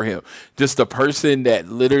character for him. Just a person that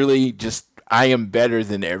literally just, I am better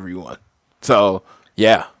than everyone. So,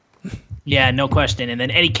 yeah. Yeah, no question. And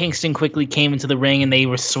then Eddie Kingston quickly came into the ring and they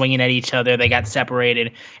were swinging at each other. They got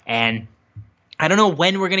separated. And I don't know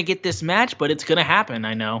when we're going to get this match, but it's going to happen,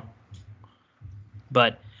 I know.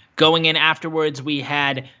 But going in afterwards, we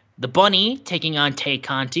had the Bunny taking on Tay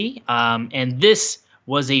Conti. And this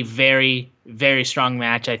was a very, very strong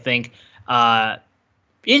match, I think.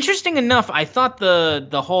 Interesting enough, I thought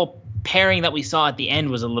the whole pairing that we saw at the end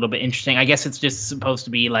was a little bit interesting. I guess it's just supposed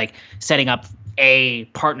to be like setting up a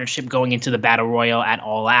partnership going into the Battle Royal at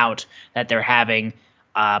All Out that they're having.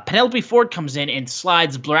 Penelope Ford comes in and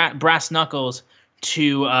slides Brass Knuckles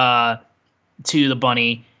to the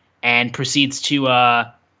Bunny and proceeds to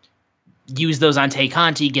use those on Tay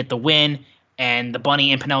Conti, get the win, and the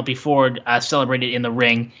Bunny and Penelope Ford celebrated in the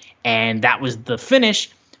ring, and that was the finish.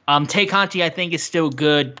 Tay Conti, I think, is still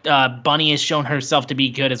good. Bunny has shown herself to be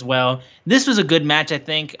good as well. This was a good match, I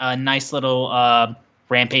think. A nice little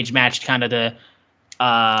Rampage match, kind of to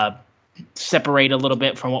separate a little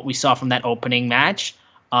bit from what we saw from that opening match.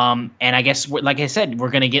 And I guess, like I said,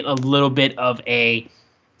 we're going to get a little bit of a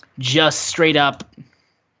just straight up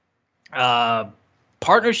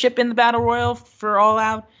partnership in the Battle Royal for All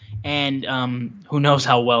Out. And who knows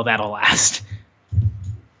how well that'll last.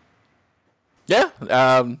 Yeah.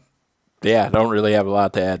 I don't really have a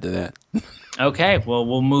lot to add to that. Okay, well,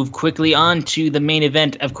 we'll move quickly on to the main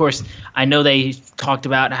event. Of course, I know they talked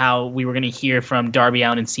about how we were going to hear from Darby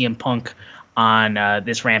Allin and CM Punk on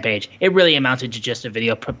this Rampage. It really amounted to just a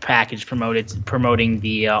video package promoting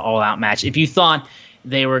the All Out match. If you thought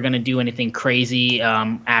they were going to do anything crazy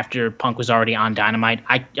after Punk was already on Dynamite,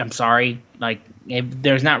 I'm sorry. Like,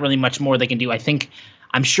 there's not really much more they can do.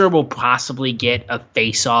 I'm sure we'll possibly get a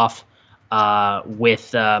face-off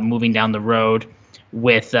with moving down the road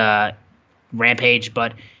with Rampage,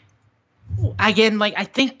 but again, I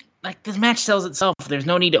think this match sells itself. There's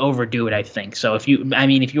no need to overdo it, I think. So if you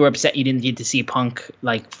were upset you didn't get to see Punk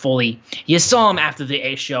fully, you saw him after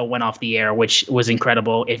the show went off the air, which was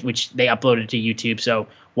incredible, which they uploaded to YouTube. So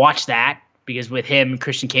watch that, because with him,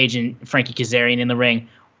 Christian Cage, and Frankie Kazarian in the ring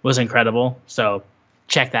was incredible. So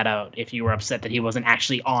check that out if you were upset that he wasn't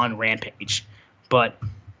actually on Rampage. But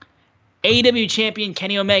AEW champion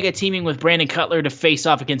Kenny Omega teaming with Brandon Cutler to face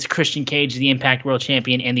off against Christian Cage, the Impact World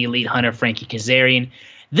Champion, and the Elite Hunter Frankie Kazarian.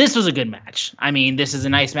 This was a good match. I mean, this is a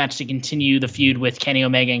nice match to continue the feud with Kenny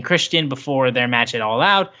Omega and Christian before their match at All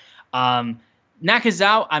Out. Not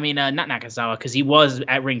Nakazawa, because he was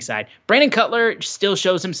at ringside. Brandon Cutler still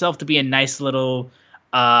shows himself to be a nice little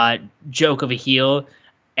joke of a heel.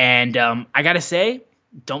 And I got to say,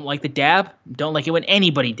 don't like the dab. Don't like it when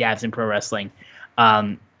anybody dabs in pro wrestling.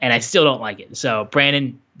 And I still don't like it. So,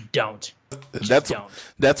 Brandon, don't.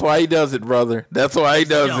 That's why he does it, brother. That's why he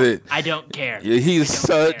does it. I don't care. He's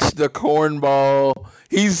such the cornball.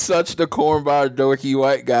 He's such the cornball dorky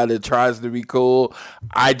white guy that tries to be cool.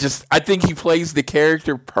 I think he plays the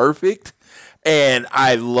character perfect. And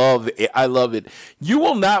I love it. I love it. You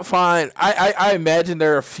will not find, I imagine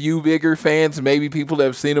there are a few bigger fans, maybe people that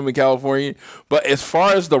have seen him in California. But as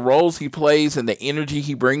far as the roles he plays and the energy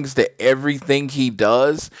he brings to everything he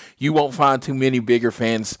does, you won't find too many bigger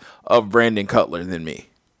fans of Brandon Cutler than me.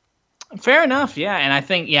 Fair enough. Yeah. And I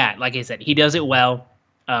think, like I said, he does it well.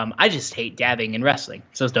 I just hate dabbing in wrestling.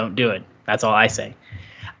 So don't do it. That's all I say.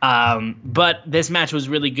 But this match was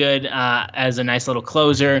really good as a nice little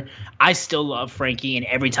closer. I still love Frankie, and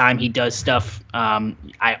every time he does stuff,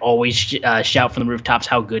 I always shout from the rooftops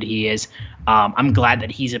how good he is. I'm glad that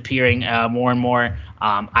he's appearing more and more.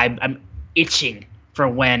 I'm itching for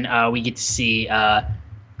when we get to see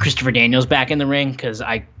Christopher Daniels back in the ring, because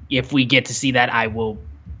if we get to see that, I will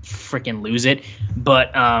freaking lose it.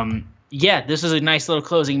 But this was a nice little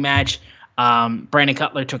closing match. Brandon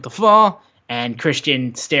Cutler took the fall, and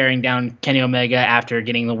Christian staring down Kenny Omega after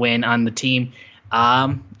getting the win on the team.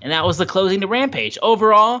 And that was the closing to Rampage.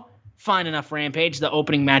 Overall, fine enough Rampage. The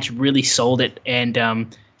opening match really sold it. And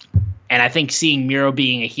I think seeing Miro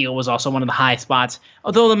being a heel was also one of the high spots.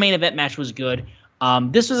 Although the main event match was good,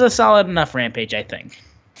 this was a solid enough Rampage, I think.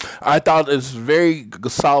 I thought it was very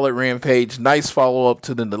solid Rampage. Nice follow-up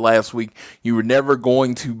to the last week. You were never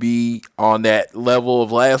going to be on that level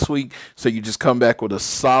of last week, so you just come back with a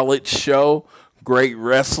solid show, a great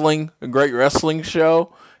wrestling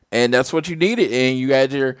show, and that's what you needed. And you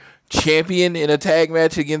had your champion in a tag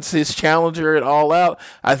match against his challenger at All Out.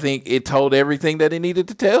 I think it told everything that it needed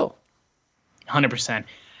to tell. 100%.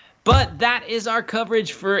 But that is our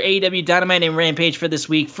coverage for AEW Dynamite and Rampage for this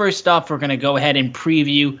week. First off, we're going to go ahead and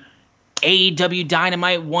preview AEW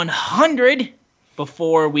Dynamite 100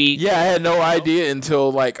 before we... Yeah, I had no idea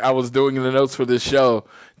until I was doing the notes for this show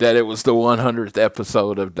that it was the 100th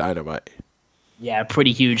episode of Dynamite. Yeah,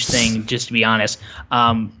 pretty huge thing, just to be honest.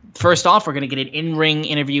 First off, we're going to get an in-ring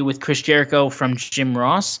interview with Chris Jericho from Jim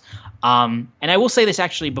Ross. And I will say this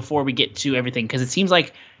actually before we get to everything, because it seems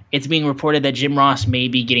like it's being reported that Jim Ross may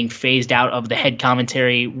be getting phased out of the head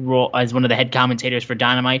commentary role as one of the head commentators for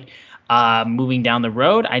Dynamite moving down the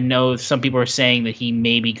road. I know some people are saying that he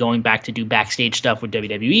may be going back to do backstage stuff with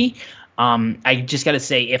WWE. I just got to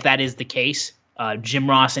say, if that is the case, Jim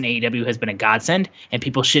Ross and AEW has been a godsend, and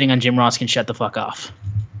people shitting on Jim Ross can shut the fuck off.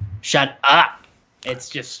 Shut up. It's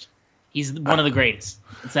just, he's one of the greatest.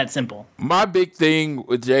 It's that simple. My big thing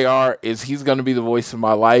with JR is he's going to be the voice of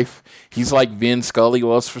my life. He's like Vin Scully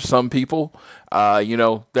was for some people. There were a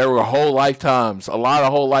lot of whole lifetimes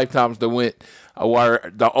that went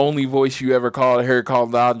where the only voice you ever heard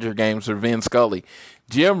called Dodger games were Vin Scully.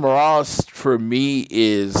 Jim Ross, for me,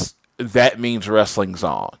 is that means wrestling's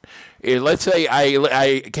on. Let's say I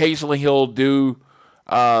occasionally he'll do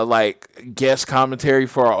guest commentary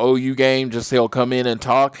for our OU game, just he'll come in and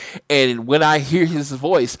talk, and when I hear his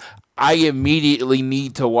voice, I immediately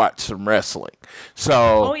need to watch some wrestling.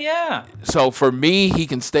 So for me, he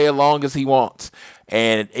can stay as long as he wants,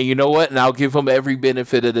 and you know what, and I'll give him every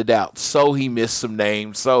benefit of the doubt. So he missed some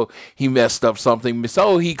names, so he messed up something,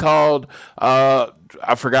 so he called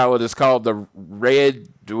I forgot what it's called, the red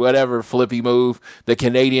whatever flippy move, the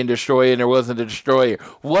Canadian Destroyer, and there wasn't a Destroyer.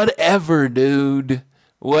 Whatever, dude.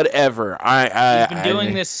 Whatever. He's been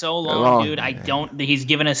doing this so long, dude. He's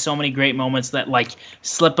given us so many great moments that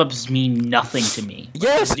slip ups mean nothing to me.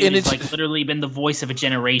 Yes, and it's literally been the voice of a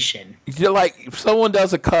generation. If someone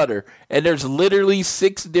does a cutter, and there's literally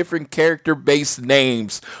 6 different character-based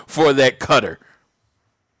names for that cutter.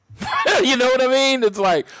 You know what I mean? It's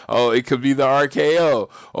it could be the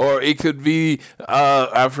RKO, or it could be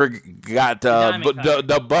I forgot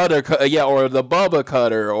the butter, or the Bubba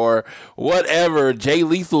cutter, or whatever, Jay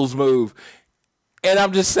Lethal's move. And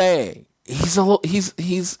I'm just saying, he's up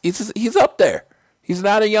there. He's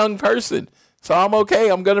not a young person, so I'm okay.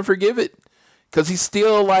 I'm gonna forgive it because he's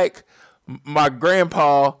still like my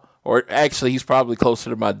grandpa. Or actually, he's probably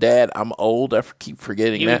closer to my dad. I'm old. I keep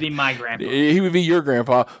forgetting that. He would be my grandpa. He would be your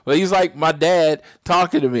grandpa. But he's like my dad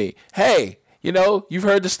talking to me. Hey, you've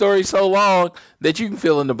heard the story so long that you can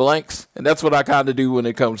fill in the blanks. And that's what I kind of do when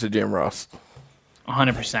it comes to Jim Ross.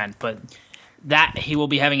 100%. But that he will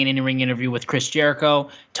be having an in-ring interview with Chris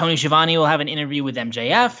Jericho. Tony Schiavone will have an interview with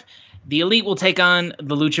MJF. The Elite will take on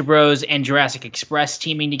the Lucha Bros and Jurassic Express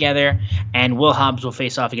teaming together. And Will Hobbs will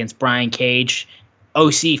face off against Brian Cage.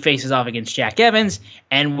 OC faces off against Jack Evans,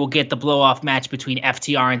 and we'll get the blow-off match between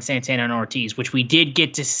FTR and Santana and Ortiz, which we did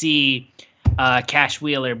get to see Cash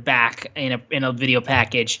Wheeler back in a video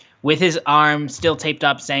package with his arm still taped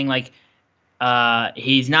up, saying like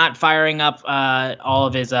he's not firing up all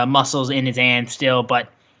of his muscles in his hand still, but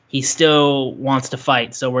he still wants to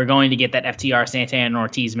fight. So we're going to get that FTR Santana and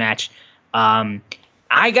Ortiz match.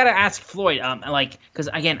 I gotta ask Floyd, because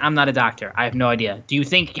again, I'm not a doctor. I have no idea. Do you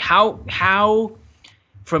think how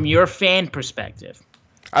from your fan perspective?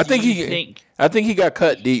 I think he got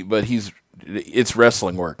cut deep, but it's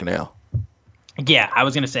wrestling work now. Yeah, I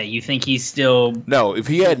was gonna say, you think he's still if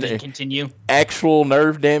he had continue actual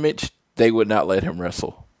nerve damage, they would not let him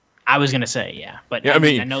wrestle. I was gonna say, yeah, but yeah,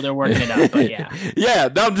 I know they're working it out, but yeah, yeah.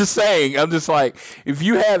 No, I'm just saying. I'm just like, if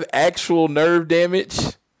you have actual nerve damage,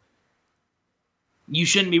 you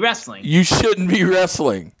shouldn't be wrestling. You shouldn't be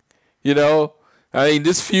wrestling. You know, I mean,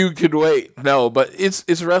 this feud could wait. No, but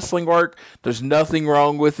it's wrestling work. There's nothing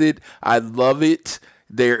wrong with it. I love it.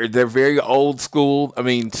 They're very old school. I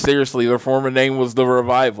mean, seriously, their former name was the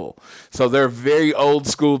Revival. So they're a very old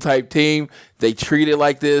school type team. They treat it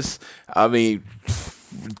like this. I mean,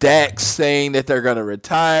 Dax saying that they're gonna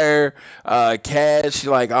retire. Cash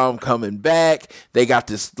like, I'm coming back. They got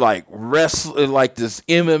this like this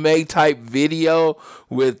MMA type video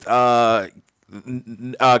with Kanye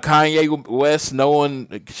West. No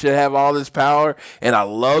one should have all this power, and I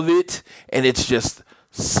love it. And it's just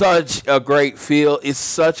such a great feel. It's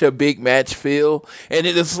such a big match feel, and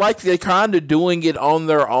it's like they're kind of doing it on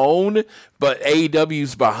their own, but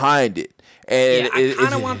AEW's behind it. And I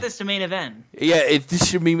kind of want this to main event. Yeah, this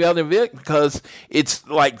should be main event because it's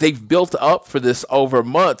like they've built up for this over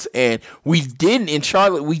months, and we didn't in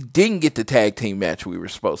Charlotte. We didn't get the tag team match we were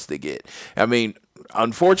supposed to get. I mean,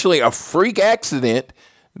 unfortunately, a freak accident.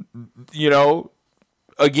 You know,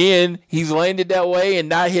 again, he's landed that way and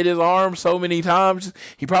not hit his arm so many times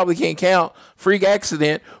he probably can't count. Freak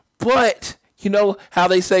accident, but you know how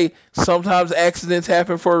they say sometimes accidents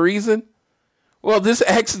happen for a reason. Well, this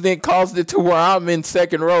accident caused it to where I'm in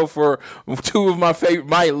second row for two of my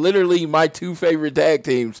my two favorite tag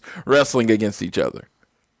teams wrestling against each other.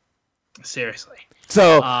 Seriously.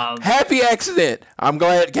 So, happy accident. I'm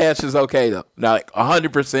glad Cash is okay, though. Now, like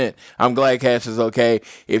 100%, I'm glad Cash is okay.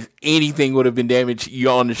 If anything would have been damaged, you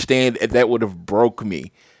understand that would have broke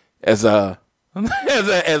me as like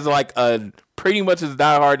a pretty much as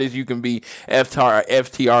diehard as you can be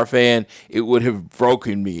FTR fan. It would have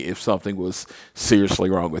broken me if something was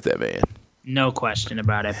seriously wrong with that man. No question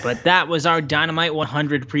about it. But that was our Dynamite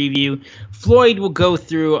 100 preview. Floyd will go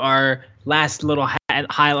through our last little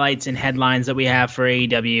highlights and headlines that we have for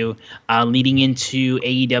AEW leading into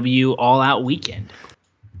AEW All Out Weekend.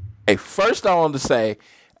 Hey, first I want to say,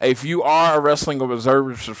 if you are a Wrestling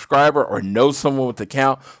Observer subscriber or know someone with the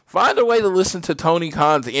account, find a way to listen to Tony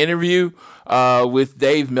Khan's interview with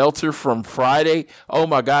Dave Meltzer from Friday. Oh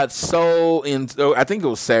my God, I think it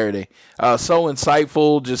was Saturday. So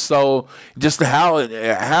insightful, just how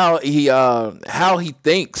he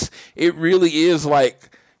thinks. It really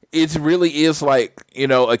is like, you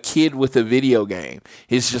know, a kid with a video game.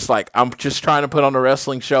 He's just like, I'm just trying to put on a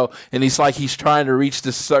wrestling show, and he's trying to reach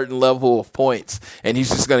this certain level of points, and he's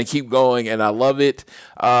just going to keep going, and I love it.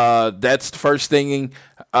 That's the first thing.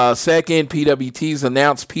 Second, PWT's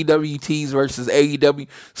announced PWTs versus AEW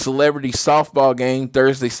Celebrity Softball game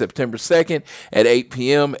Thursday, September 2nd at 8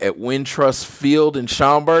 p.m. at Wintrust Field in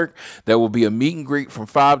Schaumburg. There will be a meet and greet from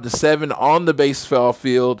 5 to 7 on the baseball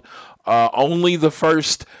field. Only the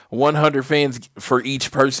first 100 fans for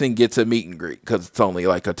each person gets a meet and greet because it's only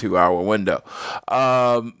like a 2-hour window.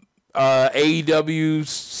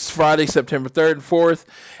 AEW's Friday, September 3rd and 4th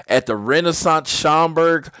at the Renaissance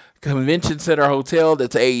Schaumburg Convention Center Hotel.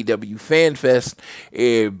 That's AEW Fan Fest.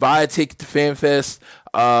 Buy a ticket to Fan Fest.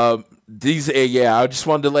 I just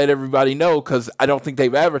wanted to let everybody know because I don't think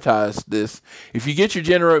they've advertised this. If you get your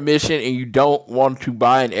general admission and you don't want to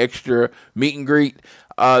buy an extra meet and greet,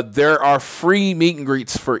 there are free meet and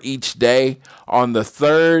greets for each day. On the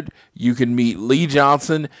 3rd, you can meet Lee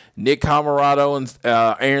Johnson, Nick Camarado, and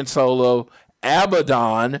Aaron Solo,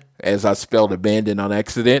 Abaddon, as I spelled abandon on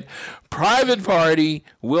accident, Private Party,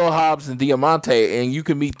 Will Hobbs, and Diamante, and you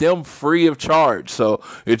can meet them free of charge. So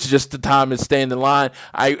it's just the time to stand in line.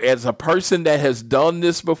 As a person that has done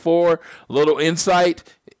this before, little insight.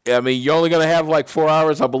 I mean, you're only going to have like 4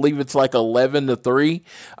 hours. I believe it's like 11 to 3.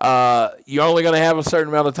 You're only going to have a certain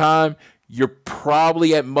amount of time. You're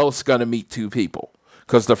probably at most going to meet 2 people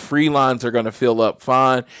because the free lines are going to fill up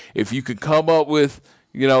fine. If you could come up with,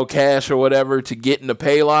 cash or whatever to get in the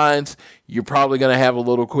pay lines, you're probably going to have a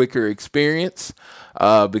little quicker experience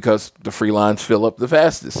because the free lines fill up the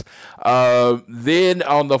fastest. Then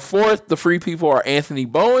on the 4th, the free people are Anthony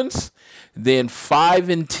Bowens. Then 5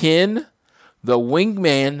 and 10, the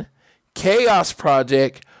Wingman, Chaos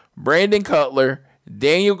Project, Brandon Cutler,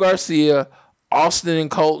 Daniel Garcia, Austin and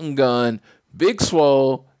Colton Gunn, Big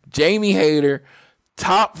Swole, Jamie Hayter,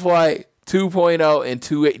 Top Flight 2.0, and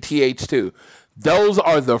TH2. Those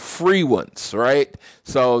are the free ones, right?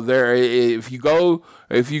 So there, if you go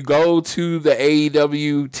to the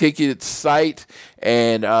AEW ticket site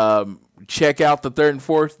and check out the 3rd and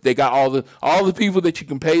 4th, they got all the people that you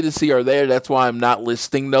can pay to see are there. That's why I'm not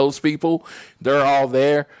listing those people. They're all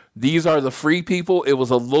there. These are the free people. It was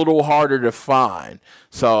a little harder to find.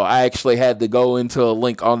 So I actually had to go into a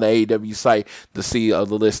link on the AEW site to see the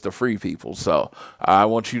list of free people. So I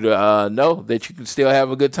want you to know that you can still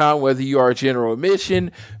have a good time, whether you are general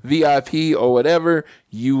admission, VIP, or whatever.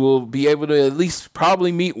 You will be able to at least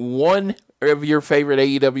probably meet one of your favorite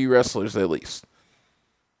AEW wrestlers at least.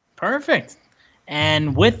 Perfect.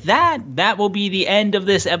 And with that will be the end of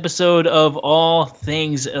this episode of All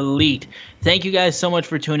Things Elite. Thank you guys so much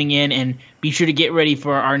for tuning in, and be sure to get ready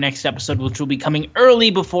for our next episode, which will be coming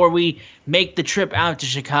early before we make the trip out to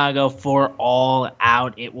Chicago for All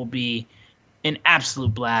Out. It will be an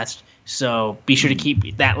absolute blast. So be sure to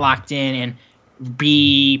keep that locked in and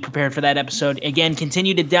be prepared for that episode. Again,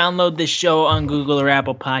 continue to download this show on Google or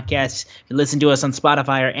Apple Podcasts. Listen to us on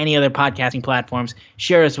Spotify or any other podcasting platforms.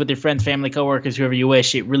 Share us with your friends, family, coworkers, whoever you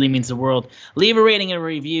wish. It really means the world. Leave a rating and a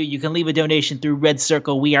review. You can leave a donation through Red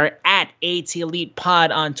Circle. We are at AT Elite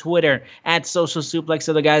Pod on Twitter, at Social Suplex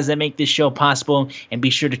are the guys that make this show possible. And be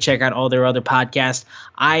sure to check out all their other podcasts.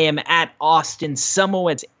 I am at Austin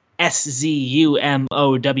Szumowicz, SZUMOWICZ.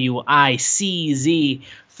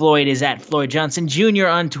 Floyd is at Floyd Johnson Jr.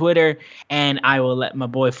 on Twitter, and I will let my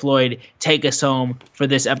boy Floyd take us home for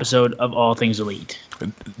this episode of All Things Elite.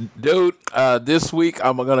 Dude, this week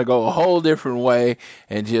I'm going to go a whole different way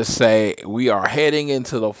and just say we are heading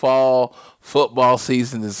into the fall. Football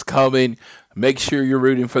season is coming. Make sure you're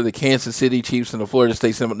rooting for the Kansas City Chiefs and the Florida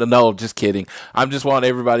State Seminoles. No, just kidding. I'm just want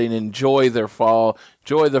everybody to enjoy their fall,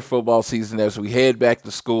 enjoy their football season as we head back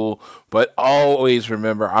to school. But always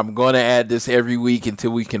remember, I'm going to add this every week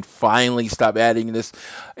until we can finally stop adding this.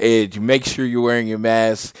 Make sure you're wearing your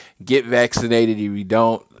mask. Get vaccinated if you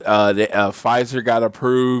don't. Pfizer got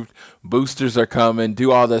approved. Boosters are coming.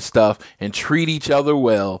 Do all that stuff and treat each other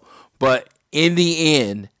well. But in the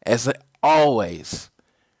end, as always,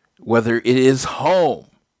 whether it is home,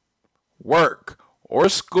 work, or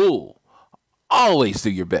school, always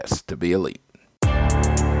do your best to be elite.